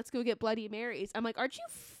 all right, let's go get Bloody Marys. I'm like, aren't you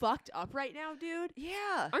fucked up right now, dude?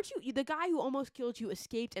 Yeah. Aren't you the guy who almost killed you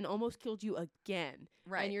escaped and almost killed you again?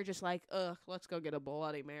 Right. And you're just like, ugh, let's go get a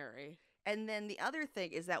Bloody Mary. And then the other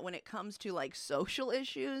thing is that when it comes to like social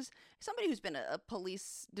issues, somebody who's been a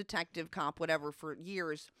police detective, cop, whatever for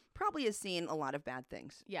years probably has seen a lot of bad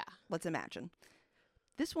things. Yeah. Let's imagine.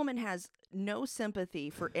 This woman has no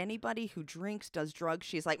sympathy for anybody who drinks, does drugs.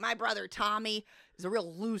 She's like, my brother Tommy is a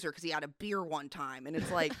real loser because he had a beer one time. And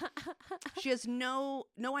it's like, she has no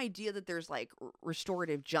idea that there's like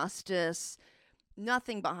restorative justice,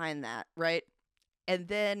 nothing behind that, right? And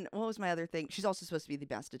then what was my other thing? She's also supposed to be the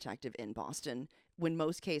best detective in Boston when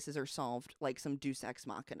most cases are solved like some Deus Ex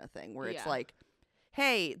Machina thing where it's Yeah. like,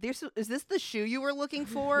 hey, is this the shoe you were looking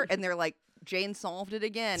for? And they're like, Jane solved it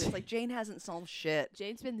again. It's like, Jane hasn't solved shit.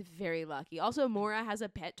 Jane's been very lucky. Also, Maura has a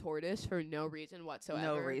pet tortoise for no reason whatsoever.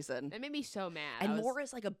 No reason. That made me so mad. And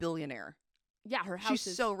Maura's like a billionaire. Yeah, her house She's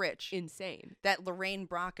is so rich insane. that Lorraine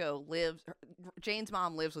Bracco Jane's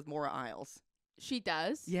mom lives with Maura Isles. She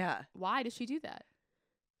does? Yeah. Why does she do that?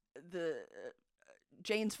 The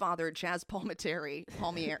Jane's father, Chaz Palmieri,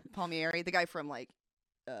 the guy from like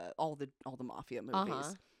all the mafia movies.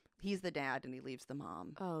 Uh-huh. He's the dad and he leaves the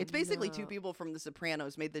mom. Oh, It's basically two no. people from The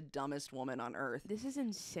Sopranos made the dumbest woman on earth. This is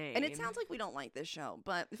insane. And it sounds like we don't like this show,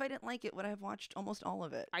 but if I didn't like it, would I have watched almost all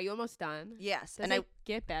of it? Are you almost done? Yes. Does and it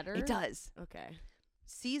get better? it does. Okay.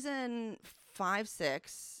 Season 5,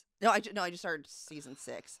 6. No, I just started season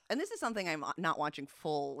 6. And this is something I'm not watching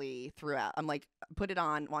fully throughout. I'm like, put it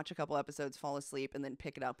on, watch a couple episodes, fall asleep, and then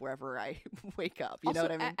pick it up wherever I wake up. You know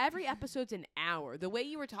Also, what I mean? Every episode's an hour. The way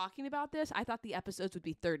you were talking about this, I thought the episodes would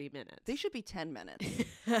be 30 minutes. They should be 10 minutes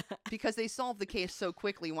because they solve the case so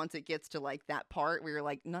quickly once it gets to like that part where you're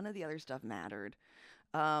like, none of the other stuff mattered.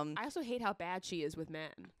 I also hate how bad she is with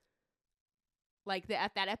men. Like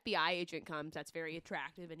that FBI agent comes that's very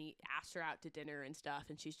attractive and he asks her out to dinner and stuff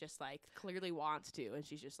and she's just like clearly wants to and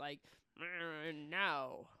she's just like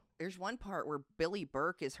no. There's one part where Billy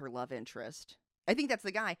Burke is her love interest. I think that's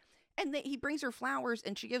the guy. And he brings her flowers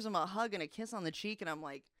and she gives him a hug and a kiss on the cheek. And I'm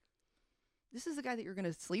like, this is the guy that you're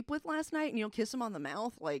going to sleep with last night and you'll kiss him on the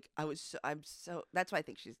mouth? Like, I'm so, that's why I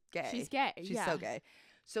think she's gay. She's gay. She's yeah. so gay.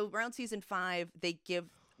 So around season 5, they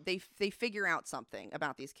figure out something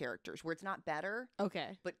about these characters where it's not better,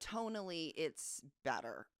 Okay. but tonally it's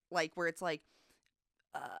better. Like where it's like,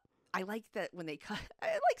 I like that when they cut. I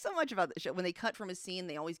like so much about this show. When they cut from a scene,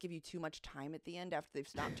 they always give you too much time at the end after they've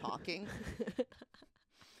stopped talking.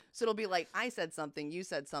 So it'll be like, I said something, you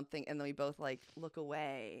said something, and then we both like look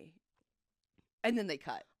away, and then they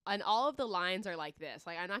cut. And all of the lines are like this.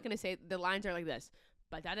 Like I'm not gonna say the lines are like this.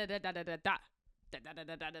 But da da da da da da da da da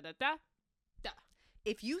da da da da da.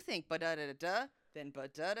 If you think ba da da da da, then ba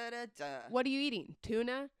da da da da. What are you eating?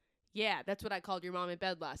 Tuna? Yeah, that's what I called your mom in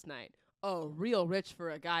bed last night. Oh, real rich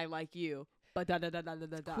for a guy like you. But da da da da da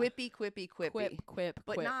da da. Quippy, quippy, quippy. Quip,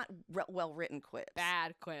 but quip. not well written quips.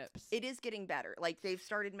 Bad quips. It is getting better. Like they've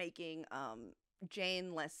started making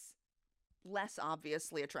Jane less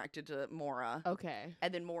obviously attracted to Maura. Okay.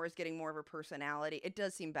 And then Maura's getting more of her personality. It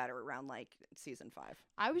does seem better around like season 5.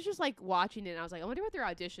 I was just like watching it and I was like, I wonder what their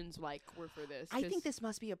auditions like were for this. I think this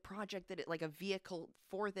must be a project that like a vehicle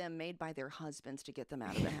for them made by their husbands to get them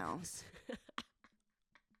out of the house.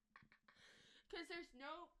 Because there's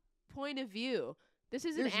no point of view. This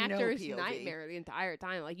is There's an no actor's POV. nightmare the entire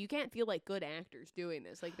time. Like you can't feel like good actors doing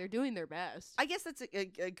this. Like they're doing their best. I guess that's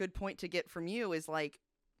a good point to get from you is like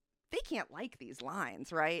they can't like these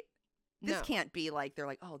lines, right? This No. can't be like they're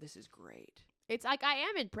like, oh, this is great. It's like I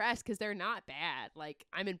am impressed because they're not bad. Like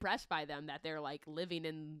I'm impressed by them that they're like living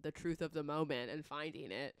in the truth of the moment and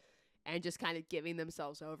finding it and just kind of giving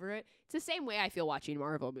themselves over it. It's the same way I feel watching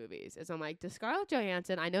Marvel movies. Is I'm like, to Scarlett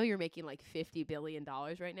Johansson, I know you're making like $50 billion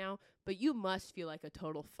right now, but you must feel like a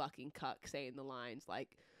total fucking cuck saying the lines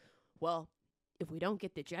like, well, if we don't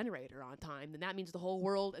get the generator on time, then that means the whole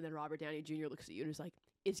world. And then Robert Downey Jr. looks at you and is like,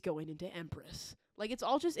 it's going into Empress. Like it's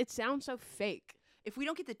all just, it sounds so fake. If we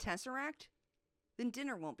don't get the Tesseract, then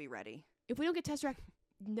dinner won't be ready. If we don't get Tesseract,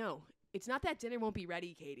 no, it's not that dinner won't be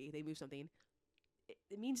ready, Katie. They move something.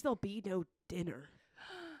 It means there'll be no dinner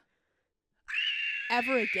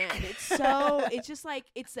ever again. It's so. It's just like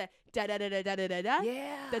it's a da da da da da da da da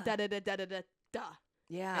Yeah. da da da da da da da da.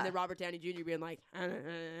 Yeah. And then Robert Downey Jr. being like, I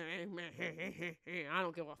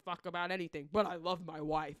don't give a fuck about anything, but I love my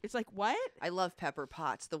wife. It's like, what? I love Pepper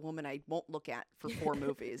Potts, the woman I won't look at for 4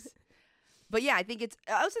 movies. But yeah, I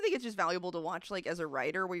also think it's just valuable to watch like as a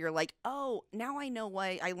writer where you're like, oh, now I know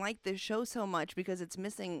why I like this show so much because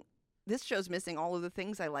this show's missing all of the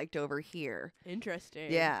things I liked over here.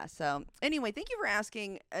 Interesting. Yeah. So anyway, thank you for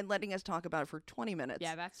asking and letting us talk about it for 20 minutes.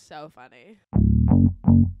 Yeah, that's so funny.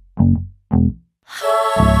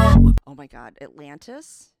 Oh my God.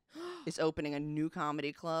 Atlantis is opening a new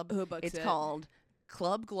comedy club. Who books It's it? called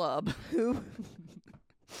Club Glub. Who?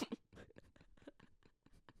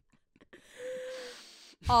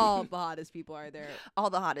 All the hottest people are there. All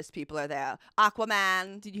the hottest people are there.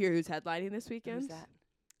 Aquaman. Did you hear who's headlining this weekend? Who's that?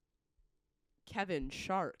 Kevin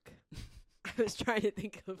Shark. I was trying to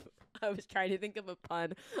think of a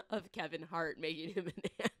pun of Kevin Hart making him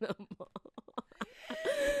an animal.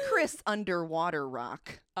 Chris Underwater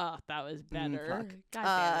Rock. Oh, that was better. fuck. God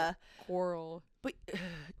damn it. Coral. But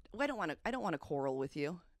I don't want to quarrel with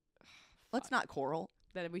you. Let's not quarrel.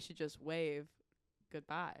 Then we should just wave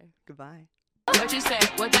goodbye. Goodbye. What you say?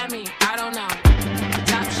 What that mean? I don't know.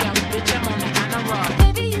 Top shelf, bitch, I'm on the kind of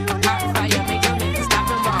raw.